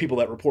they're the people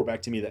that report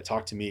back to me, that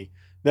talk to me.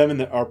 them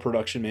and our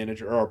production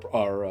manager, or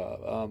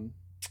our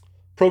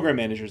program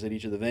managers at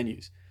each of the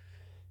venues.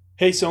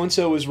 Hey, so and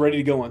so is ready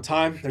to go on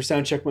time. Their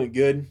sound check went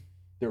good.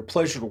 They're a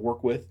pleasure to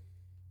work with.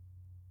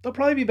 They'll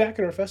probably be back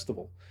at our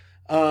festival.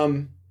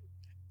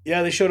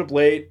 Yeah, they showed up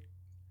late.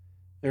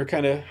 They were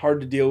kind of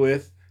hard to deal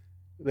with.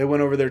 They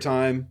went over their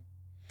time.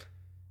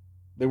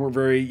 They weren't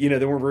very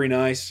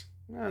nice.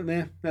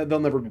 They'll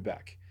never be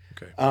back.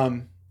 Okay.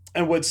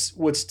 And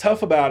what's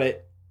tough about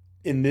it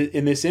in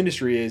this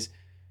industry is,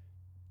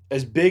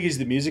 as big as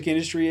the music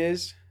industry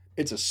is,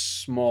 it's a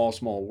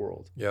small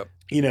world. Yep.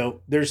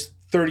 There's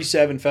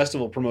 37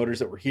 festival promoters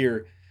that were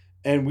here,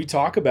 and we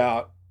talk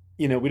about,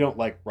 we don't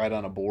like write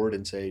on a board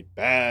and say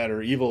bad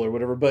or evil or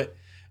whatever, but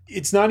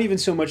it's not even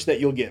so much that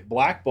you'll get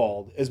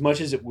blackballed as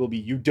much as it will be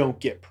you don't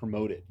get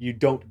promoted. You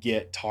don't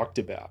get talked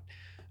about.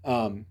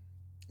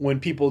 When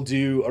people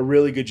do a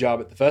really good job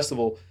at the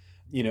festival,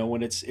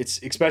 when it's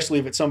especially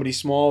if it's somebody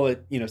small,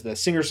 that, the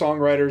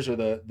singer-songwriters or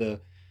the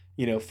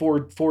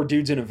four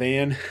dudes in a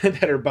van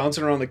that are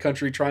bouncing around the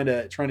country trying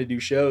to do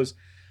shows.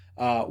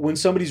 When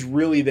somebody's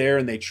really there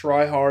and they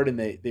try hard and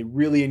they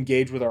really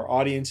engage with our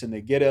audience and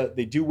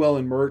they do well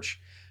in merch,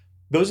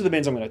 those are the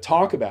bands I'm going to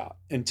talk about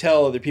and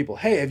tell other people,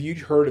 hey, have you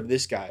heard of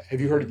this guy?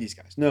 Have you heard of these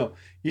guys? No,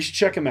 you should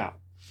check them out.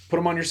 Put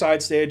them on your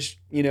side stage,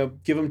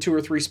 give them 2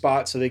 or 3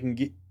 spots so they can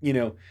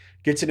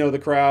get to know the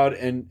crowd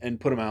and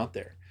put them out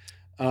there.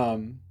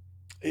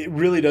 It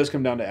really does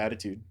come down to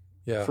attitude.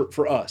 Yeah.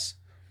 For us.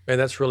 And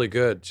that's really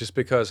good, just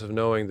because of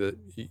knowing that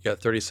you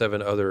got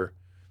 37 other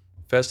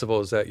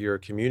festivals that you're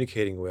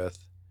communicating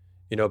with,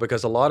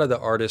 because a lot of the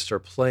artists are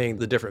playing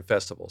the different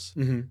festivals.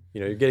 Mm-hmm.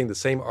 You're getting the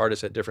same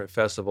artists at different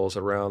festivals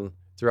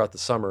throughout the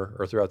summer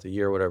or throughout the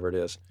year, whatever it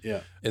is.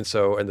 Yeah. And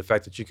the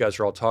fact that you guys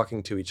are all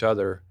talking to each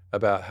other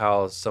about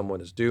how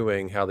someone is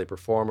doing, how they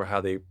perform, or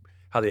how they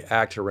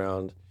act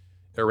around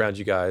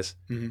you guys,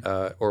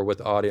 mm-hmm. Or with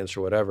the audience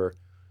or whatever,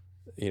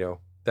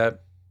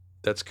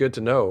 that's good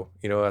to know.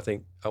 I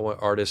think I want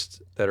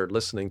artists that are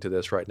listening to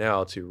this right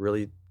now to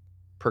really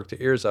perk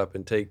their ears up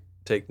and take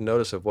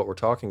notice of what we're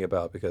talking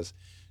about, because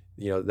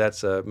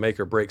that's a make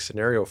or break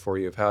scenario for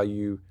you of how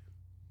you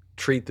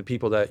treat the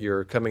people that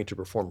you're coming to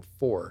perform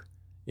for,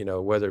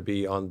 whether it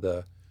be on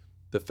the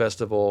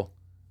festival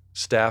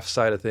staff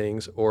side of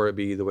things, or it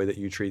be the way that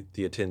you treat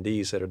the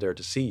attendees that are there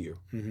to see you.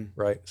 Mm-hmm.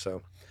 Right.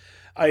 So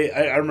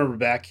I remember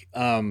back,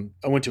 I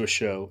went to a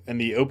show and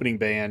the opening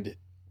band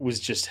was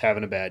just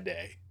having a bad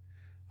day.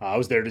 I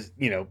was there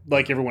to,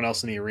 like everyone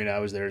else in the arena, I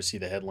was there to see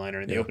the headliner,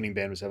 and the opening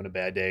band was having a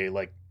bad day.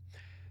 Like,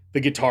 the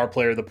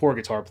poor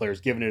guitar player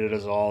is giving it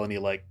his all, and he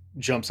like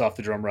jumps off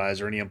the drum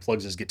riser and he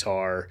unplugs his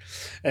guitar,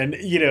 and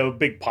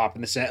big pop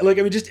in the sound. Like,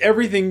 I mean, just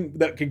everything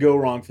that could go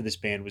wrong for this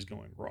band was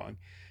going wrong.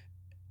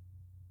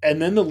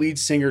 And then the lead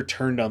singer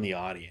turned on the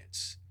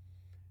audience,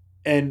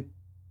 and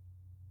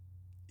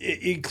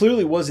it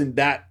clearly wasn't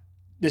that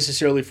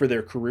necessarily for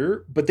their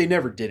career, but they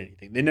never did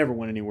anything. They never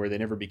went anywhere. They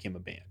never became a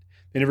band.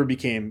 They never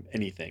became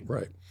anything.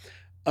 Right.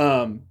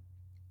 And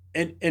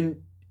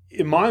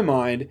in my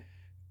mind,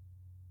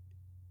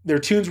 their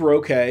tunes were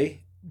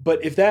okay,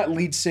 but if that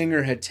lead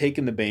singer had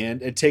taken the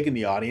band, had taken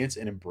the audience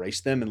and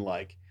embraced them, and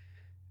like,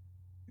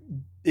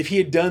 if he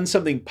had done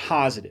something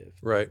positive,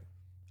 right,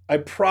 I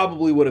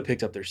probably would have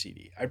picked up their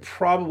CD. I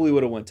probably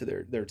would have went to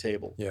their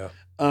table. Yeah.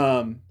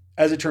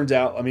 As it turns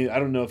out, I mean, I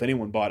don't know if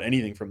anyone bought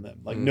anything from them.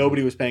 Like,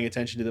 nobody was paying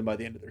attention to them by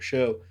the end of their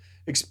show,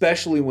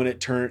 especially when it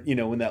turned,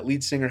 when that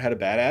lead singer had a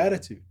bad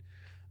attitude.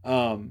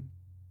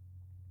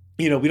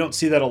 We don't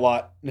see that a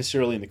lot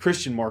necessarily in the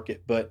Christian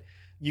market, but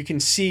you can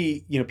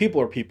see,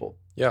 people are people.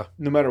 Yeah.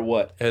 No matter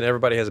what. And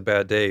everybody has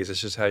bad days.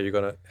 It's just how are you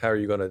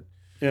gonna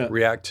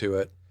react to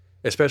it,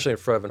 especially in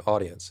front of an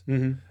audience.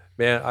 Mm-hmm.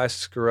 Man, I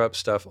screw up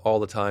stuff all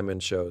the time in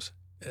shows,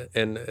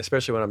 and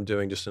especially when I'm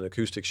doing just an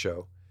acoustic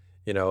show,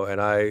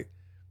 and I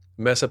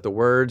mess up the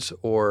words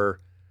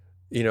or,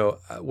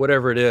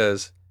 whatever it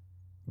is.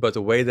 But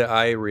the way that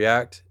I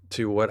react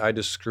to what I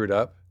just screwed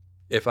up,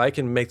 if I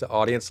can make the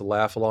audience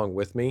laugh along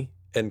with me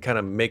and kind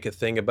of make a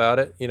thing about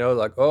it,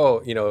 like, oh,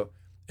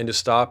 and just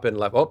stop and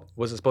like, oh,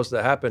 wasn't supposed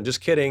to happen,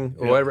 just kidding,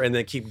 or whatever, and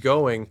then keep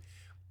going,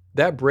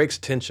 that breaks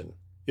tension.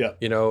 Yeah.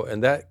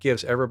 And that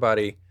gives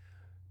everybody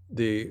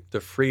the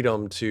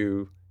freedom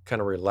to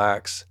kind of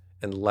relax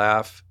and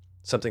laugh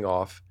something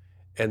off.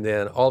 And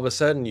then all of a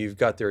sudden you've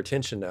got their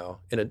attention now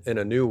in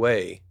a new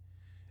way,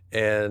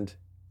 and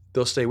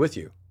they'll stay with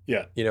you.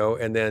 Yeah.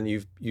 And then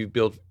you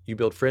build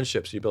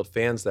friendships, you build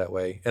fans that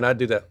way. And I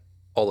do that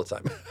all the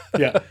time.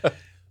 Yeah.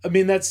 I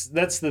mean, that's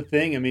the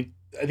thing. I mean,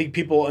 I think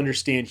people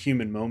understand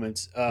human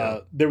moments.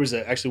 There was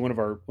actually one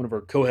of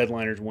our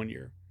co-headliners one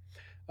year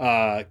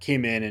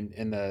came in,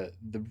 and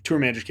the tour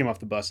manager came off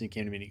the bus, and he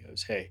came to me and he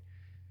goes, "Hey,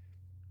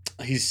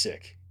 he's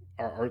sick.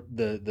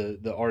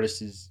 The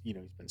artist is, he's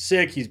been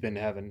sick. He's been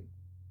having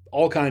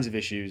all kinds of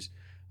issues.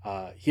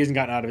 He hasn't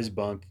gotten out of his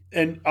bunk."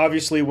 And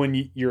obviously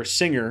when you're a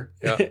singer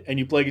and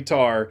you play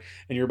guitar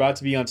and you're about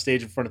to be on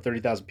stage in front of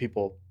 30,000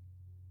 people,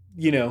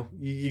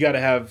 you got to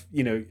have,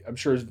 I'm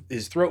sure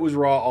his throat was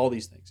raw, all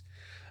these things.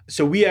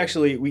 So we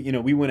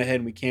went ahead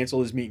and we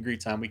canceled his meet and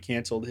greet time. We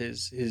canceled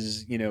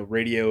his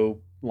radio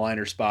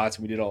liner spots,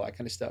 and we did all that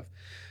kind of stuff.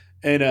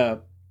 And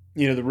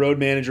the road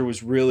manager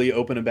was really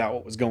open about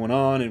what was going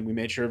on, and we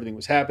made sure everything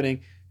was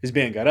happening. His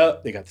band got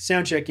up, they got the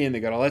sound check in, they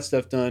got all that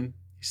stuff done.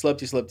 He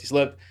slept.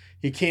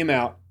 He came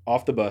out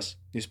off the bus.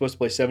 He was supposed to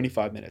play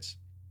 75 minutes,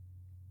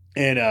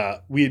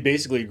 and we had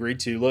basically agreed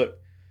to, look,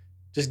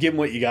 just give him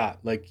what you got.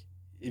 Like,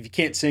 if you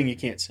can't sing, you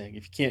can't sing.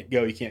 If you can't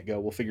go, you can't go.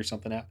 We'll figure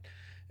something out.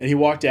 And he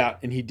walked out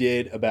and he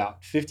did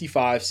about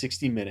 55,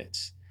 60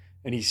 minutes.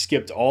 And he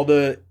skipped all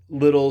the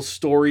little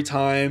story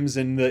times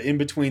and the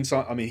in-between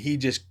song. I mean, he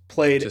just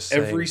played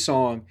every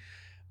song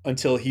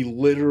until he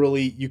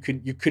literally, you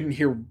couldn't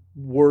hear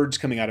words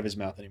coming out of his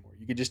mouth anymore.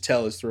 You could just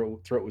tell his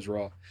throat was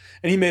raw.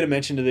 And he made a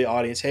mention to the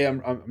audience, hey,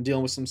 I'm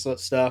dealing with some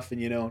stuff.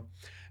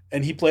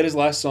 And he played his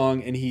last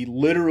song and he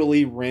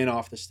literally ran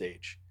off the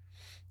stage.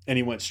 And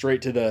he went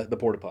straight to the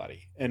porta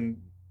potty.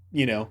 And,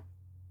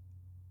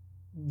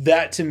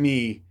 that to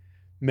me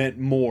meant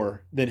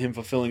more than him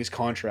fulfilling his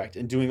contract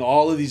and doing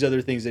all of these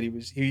other things that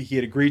he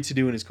had agreed to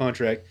do in his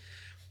contract.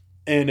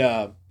 And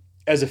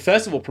as a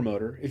festival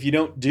promoter, if you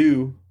don't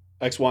do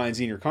X, Y, and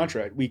Z in your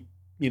contract,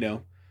 you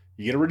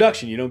get a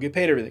reduction. You don't get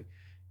paid everything.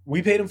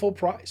 We paid him full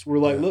price. We're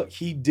like, look,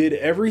 he did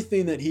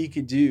everything that he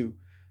could do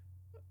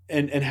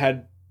and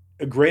had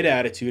a great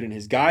attitude, and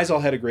his guys all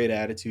had a great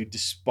attitude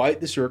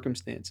despite the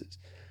circumstances.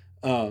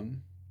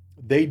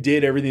 They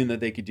did everything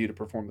that they could do to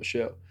perform the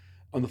show.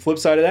 On the flip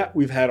side of that,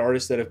 we've had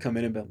artists that have come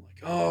in and been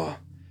like, oh,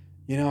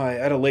 I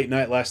had a late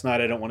night last night.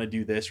 I don't want to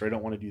do this or I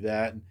don't want to do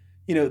that. And,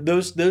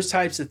 those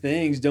types of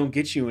things don't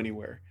get you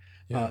anywhere.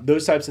 Yeah.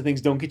 Those types of things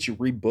don't get you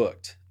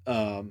rebooked.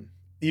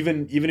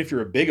 Even if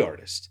you're a big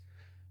artist,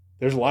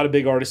 there's a lot of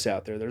big artists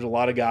out there. There's a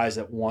lot of guys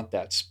that want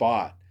that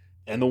spot.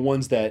 And the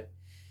ones that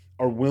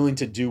are willing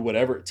to do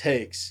whatever it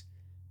takes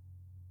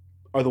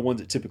are the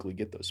ones that typically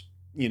get those,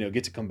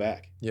 get to come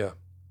back. Yeah.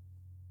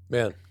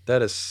 Man,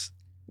 that is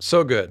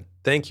so good.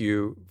 Thank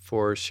you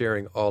for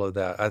sharing all of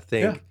that. I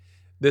think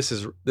this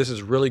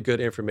is really good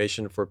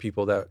information for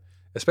people that,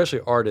 especially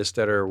artists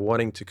that are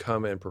wanting to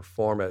come and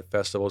perform at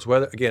festivals,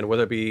 whether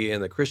it be in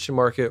the Christian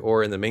market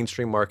or in the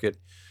mainstream market,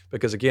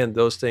 because again,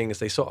 those things,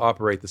 they still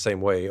operate the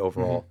same way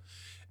overall.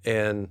 Mm-hmm.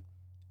 And,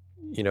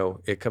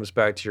 it comes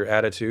back to your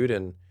attitude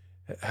and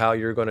how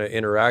you're going to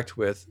interact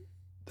with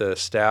the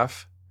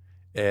staff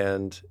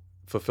and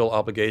fulfill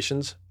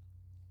obligations.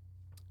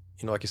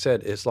 Like you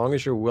said, as long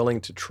as you're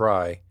willing to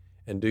try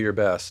and do your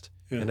best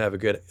and have a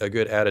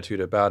good attitude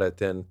about it,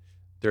 then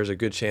there's a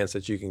good chance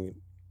that you can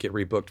get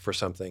rebooked for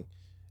something.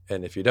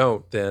 And if you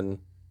don't, then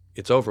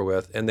it's over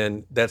with. And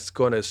then that's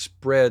going to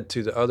spread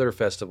to the other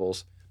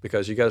festivals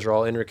because you guys are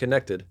all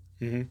interconnected,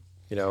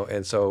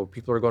 and so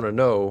people are going to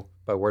know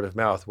by word of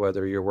mouth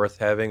whether you're worth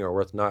having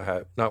or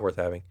not worth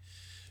having.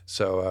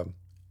 So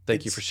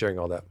thank you for sharing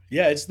all that.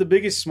 Yeah, it's the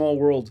biggest small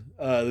world,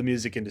 the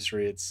music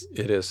industry.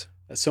 It is.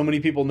 So many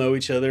people know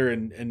each other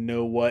and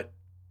know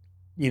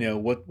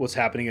what's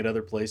happening at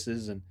other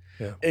places.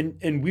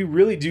 And we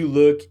really do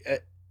look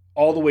at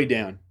all the way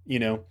down.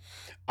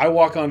 I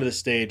walk onto the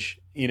stage,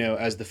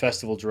 as the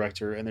festival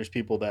director, and there's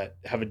people that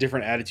have a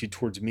different attitude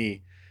towards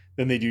me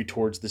than they do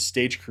towards the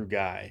stage crew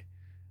guy.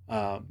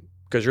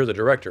 Because you're the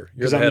director.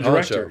 You're the head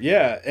director.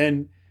 Yeah.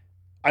 And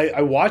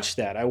I watch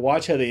that. I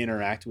watch how they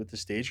interact with the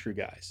stage crew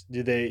guys.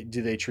 Do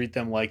they treat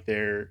them like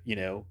they're,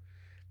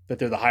 that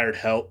they're the hired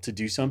help to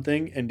do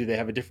something? And do they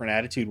have a different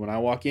attitude when I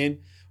walk in,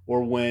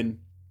 or when,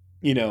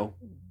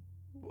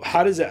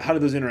 how do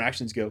those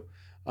interactions go?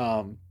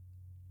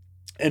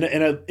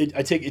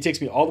 It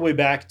takes me all the way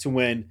back to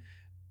when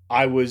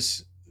I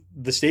was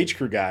the stage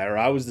crew guy, or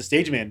I was the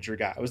stage manager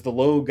guy. I was the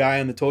low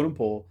guy on the totem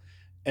pole.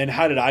 And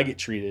how did I get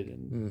treated?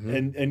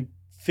 And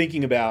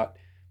thinking about,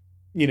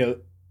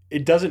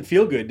 it doesn't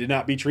feel good to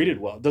not be treated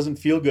well. It doesn't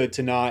feel good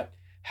to not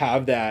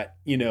have that,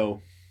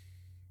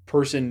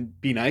 person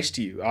be nice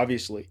to you,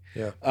 obviously.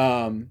 Yeah.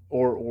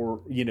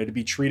 Or to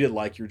be treated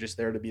like you're just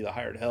there to be the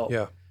hired help.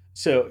 Yeah.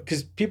 So,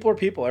 because people are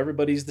people,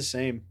 everybody's the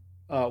same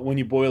when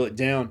you boil it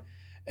down.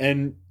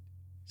 And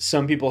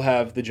some people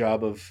have the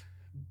job of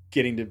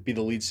getting to be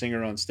the lead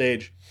singer on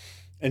stage,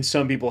 and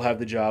some people have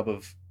the job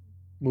of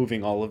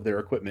moving all of their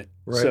equipment.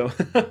 Right. So,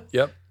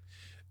 yep.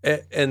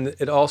 And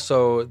it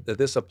also, that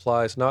this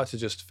applies not to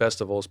just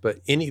festivals, but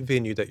any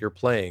venue that you're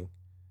playing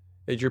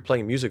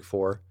music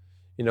for,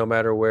 no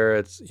matter where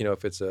it's,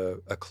 if it's a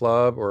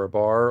club or a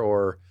bar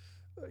or,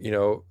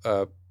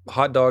 a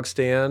hot dog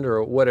stand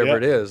or whatever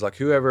it is, like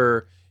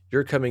whoever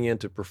you're coming in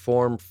to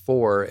perform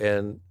for,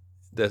 and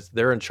that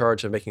they're in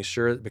charge of making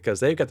sure, because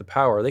they've got the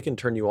power, they can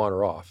turn you on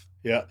or off.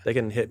 Yeah. They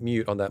can hit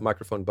mute on that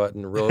microphone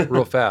button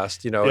real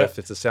fast, if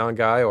it's a sound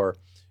guy or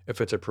if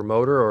it's a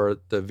promoter or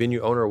the venue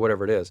owner or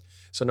whatever it is.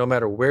 So no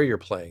matter where you're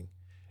playing,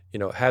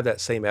 have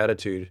that same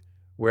attitude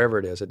wherever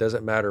it is. It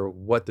doesn't matter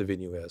what the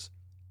venue is.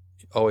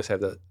 You always have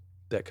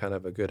that kind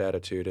of a good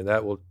attitude, and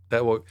that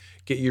will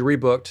get you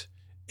rebooked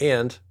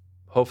and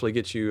hopefully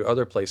get you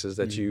other places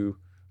that you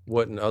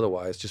wouldn't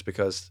otherwise, just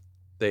because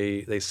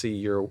they see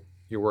your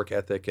work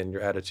ethic and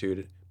your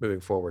attitude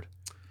moving forward.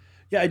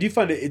 Yeah, I do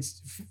find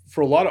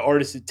for a lot of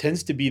artists, it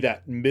tends to be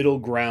that middle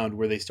ground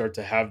where they start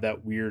to have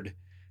that weird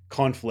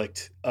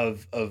conflict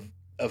of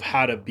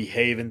how to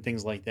behave and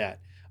things like that.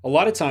 A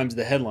lot of times,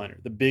 the headliner,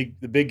 the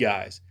big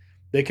guys,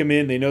 they come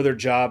in, they know their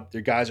job,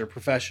 their guys are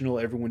professional,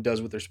 everyone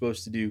does what they're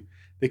supposed to do.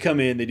 They come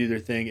in, they do their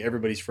thing,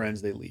 everybody's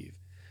friends, they leave.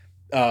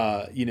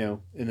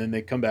 And then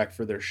they come back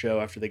for their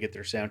show after they get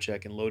their sound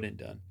check and load in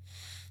done.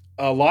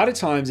 A lot of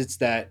times it's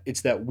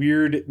that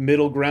weird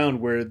middle ground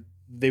where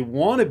they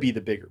want to be the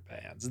bigger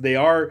bands.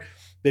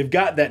 They've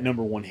got that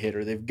number one hit,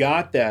 or they've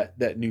got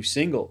that new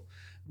single,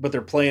 but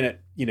they're playing at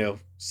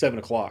 7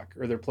 o'clock,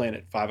 or they're playing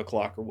at 5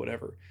 o'clock or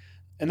whatever.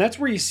 And that's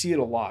where you see it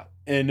a lot.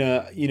 And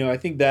I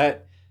think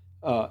that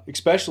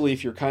especially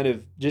if you're kind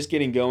of just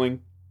getting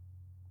going,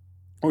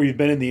 or you've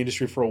been in the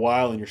industry for a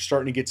while and you're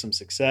starting to get some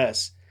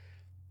success,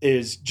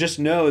 is just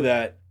know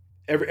that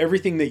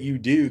everything that you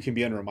do can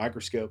be under a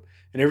microscope,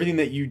 and everything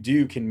that you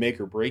do can make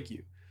or break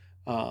you.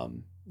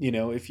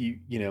 If you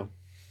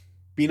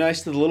be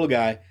nice to the little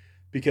guy,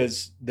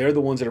 because they're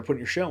the ones that are putting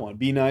your show on.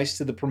 Be nice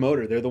to the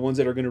promoter. They're the ones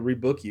that are going to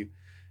rebook you,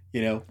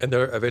 And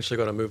they're eventually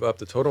going to move up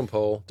the totem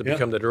pole to Yeah.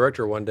 become the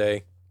director one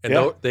day. And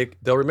Yeah.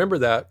 they'll remember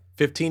that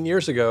 15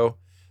 years ago,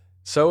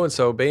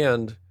 so-and-so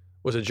band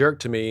was a jerk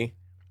to me,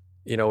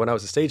 when I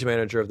was a stage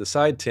manager of the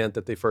side tent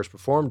that they first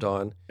performed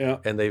on. Yeah.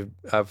 And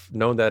I've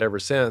known that ever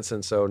since.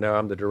 And so now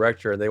I'm the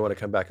director and they want to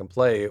come back and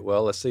play.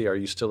 Well, let's see, are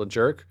you still a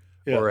jerk?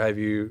 Yeah. Or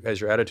has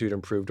your attitude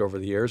improved over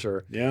the years?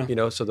 Or,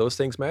 Yeah. so those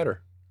things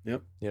matter.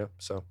 Yep.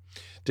 So,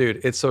 dude,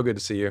 it's so good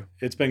to see you.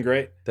 It's been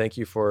great. Thank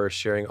you for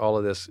sharing all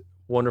of this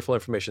wonderful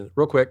information.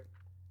 Real quick,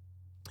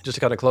 just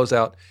to kind of close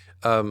out,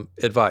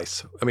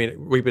 advice. I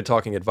mean, we've been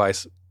talking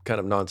advice kind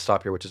of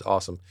nonstop here, which is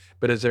awesome.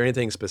 But is there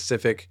anything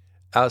specific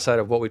outside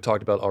of what we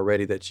talked about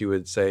already that you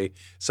would say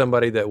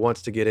somebody that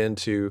wants to get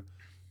into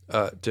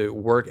to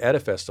work at a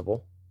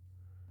festival?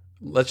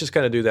 Let's just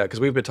kind of do that, because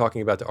we've been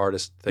talking about the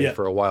artist thing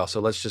for a while. So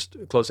let's just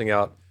closing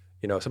out.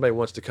 Somebody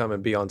wants to come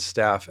and be on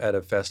staff at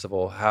a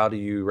festival. How do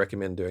you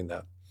recommend doing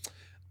that?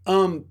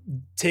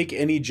 Take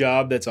any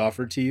job that's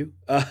offered to you.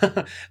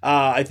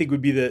 I think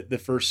would be the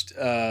first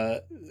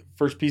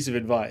piece of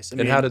advice.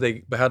 And how do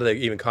they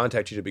even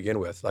contact you to begin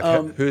with?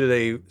 Like, who do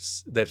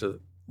they have to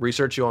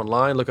research you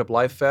online, look up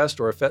Life Fest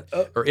or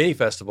or any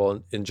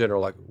festival in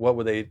general? Like,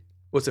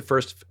 what's the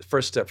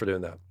first step for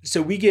doing that?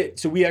 So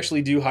we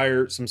actually do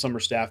hire some summer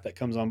staff that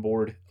comes on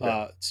board.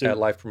 At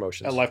Life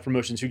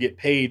Promotions. Who get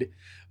paid.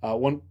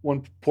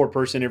 One poor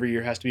person every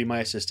year has to be my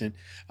assistant,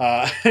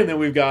 and then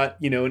we've got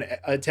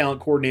a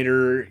talent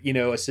coordinator,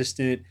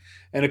 assistant,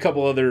 and a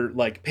couple other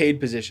like paid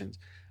positions.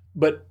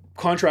 But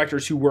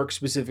contractors who work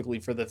specifically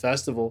for the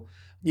festival,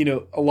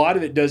 a lot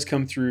of it does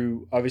come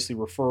through obviously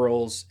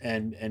referrals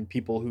and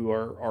people who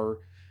are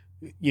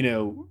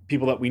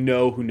people that we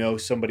know who know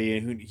somebody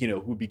who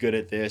would be good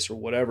at this or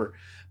whatever.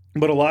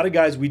 But a lot of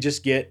guys, we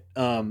just get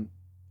a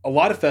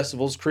lot of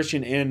festivals,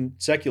 Christian and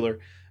secular,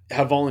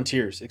 have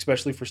volunteers,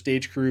 especially for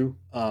stage crew,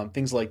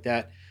 things like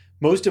that.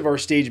 Most of our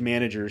stage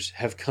managers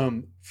have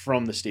come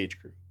from the stage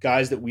crew,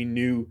 guys that we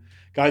knew,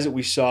 guys that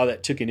we saw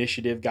that took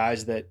initiative,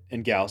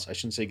 and gals, I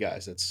shouldn't say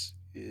guys, that's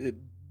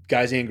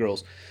guys and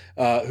girls,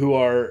 who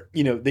are,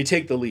 they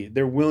take the lead.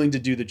 They're willing to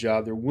do the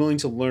job. They're willing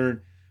to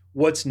learn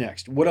what's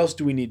next. What else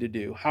do we need to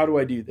do? How do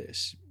I do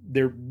this?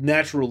 They're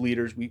natural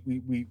leaders.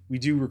 We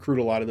do recruit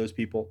a lot of those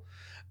people.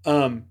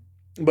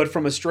 But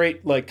from a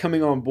straight, like,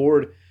 coming on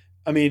board,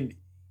 I mean,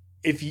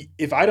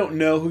 if I don't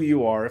know who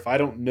you are, if I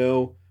don't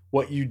know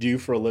what you do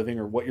for a living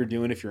or what you're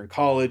doing, if you're in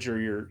college or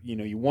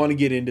you want to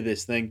get into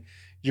this thing,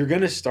 you're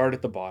going to start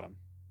at the bottom.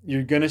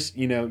 You're going to,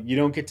 you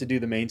don't get to do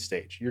the main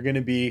stage. You're going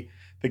to be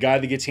the guy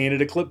that gets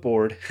handed a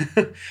clipboard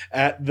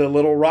at the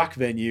little rock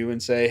venue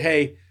and say,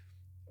 hey,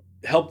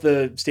 help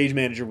the stage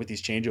manager with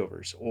these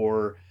changeovers,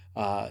 or,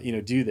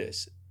 do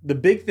this. The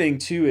big thing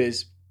too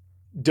is,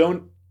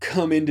 don't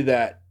come into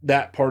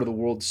that part of the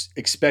world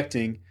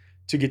expecting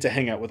to get to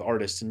hang out with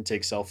artists and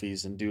take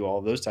selfies and do all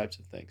of those types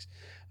of things.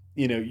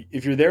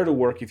 If you're there to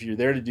work, if you're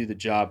there to do the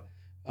job,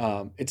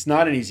 it's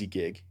not an easy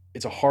gig.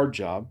 It's a hard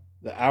job.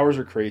 The hours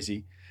are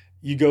crazy.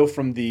 You go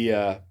from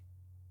the,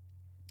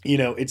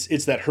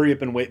 it's that hurry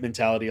up and wait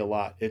mentality a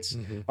lot. It's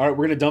all right,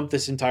 we're going to dump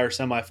this entire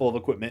semi full of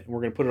equipment and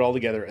we're going to put it all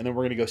together. And then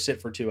we're going to go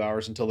sit for 2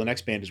 hours until the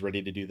next band is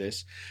ready to do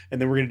this.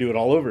 And then we're going to do it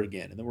all over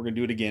again. And then we're going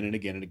to do it again and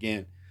again and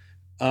again.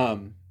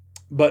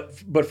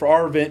 But for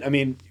our event, I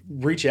mean,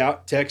 reach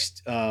out,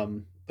 text.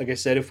 Like I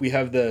said, if we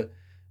have we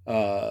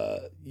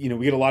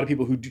get a lot of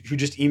people who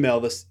just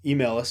email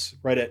us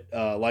right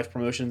at Life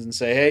Promotions and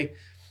say, hey,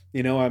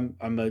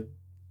 I'm a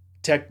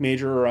tech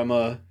major, or I'm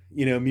a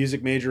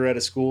music major at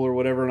a school or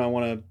whatever, and I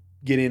want to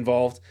get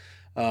involved.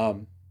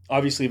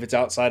 Obviously, if it's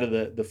outside of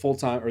the full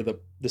time or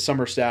the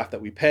summer staff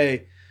that we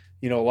pay,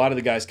 a lot of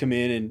the guys come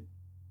in and,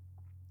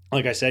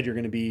 like I said, you're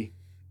going to be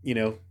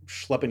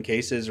schlepping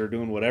cases or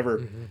doing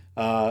whatever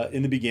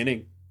in the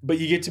beginning, but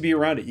you get to be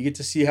around it. You get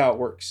to see how it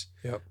works.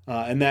 Yep.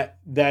 And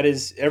that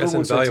is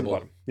everyone's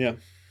invaluable. Yeah.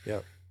 Yeah.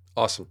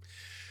 Awesome.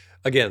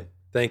 Again,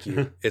 thank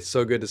you. It's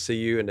so good to see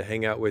you and to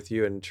hang out with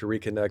you and to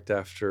reconnect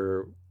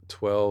after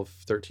 12,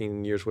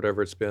 13 years,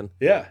 whatever it's been.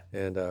 Yeah.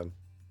 And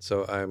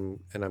so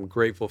I'm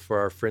grateful for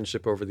our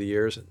friendship over the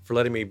years, for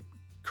letting me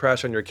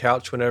crash on your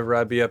couch whenever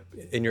I'd be up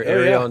in your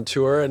area on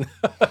tour and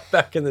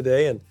back in the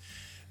day. And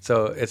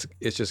so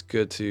it's just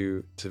good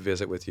to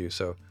visit with you.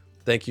 So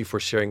thank you for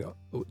sharing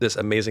this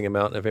amazing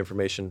amount of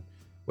information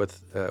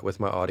with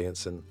my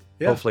audience, and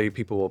hopefully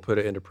people will put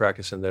it into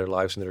practice in their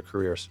lives and their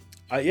careers.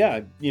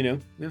 Yeah.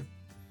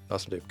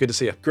 Awesome, Dave. Good to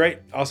see you. Great.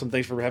 Awesome.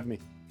 Thanks for having me.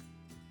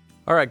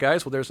 All right,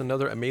 guys. Well, there's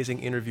another amazing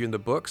interview in the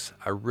books.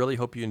 I really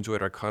hope you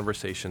enjoyed our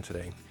conversation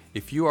today.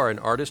 If you are an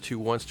artist who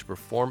wants to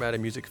perform at a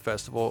music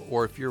festival,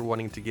 or if you're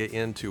wanting to get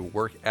into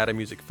work at a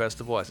music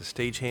festival as a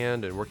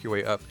stagehand and work your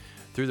way up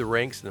through the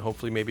ranks and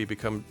hopefully maybe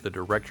become the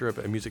director of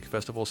a music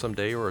festival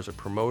someday, or as a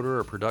promoter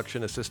or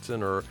production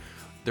assistant, or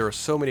there are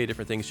so many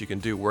different things you can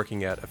do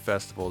working at a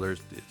festival.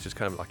 It's just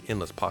kind of like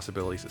endless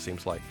possibilities, it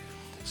seems like.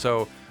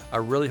 So I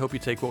really hope you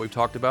take what we've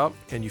talked about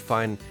and you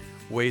find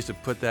ways to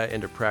put that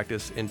into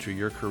practice into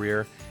your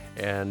career.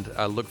 And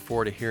I look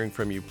forward to hearing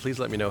from you. Please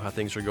let me know how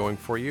things are going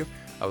for you.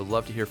 I would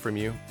love to hear from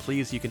you.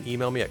 Please, you can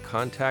email me at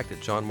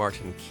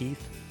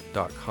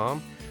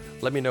contact@johnmartinkeith.com.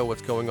 Let me know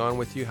what's going on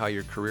with you, how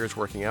your career is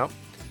working out.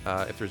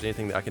 If there's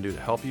anything that I can do to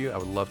help you, I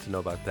would love to know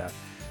about that.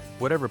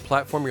 Whatever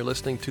platform you're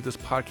listening to this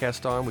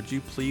podcast on, would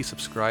you please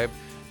subscribe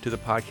to the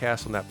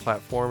podcast on that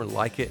platform and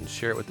like it and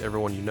share it with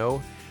everyone you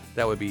know?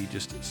 That would be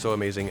just so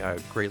amazing. I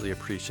greatly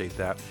appreciate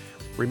that.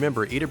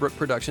 Remember, Edenbrook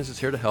Productions is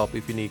here to help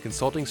if you need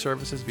consulting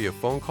services via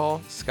phone call,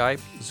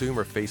 Skype, Zoom,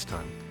 or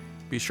FaceTime.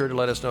 Be sure to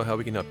let us know how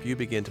we can help you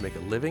begin to make a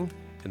living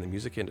in the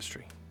music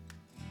industry.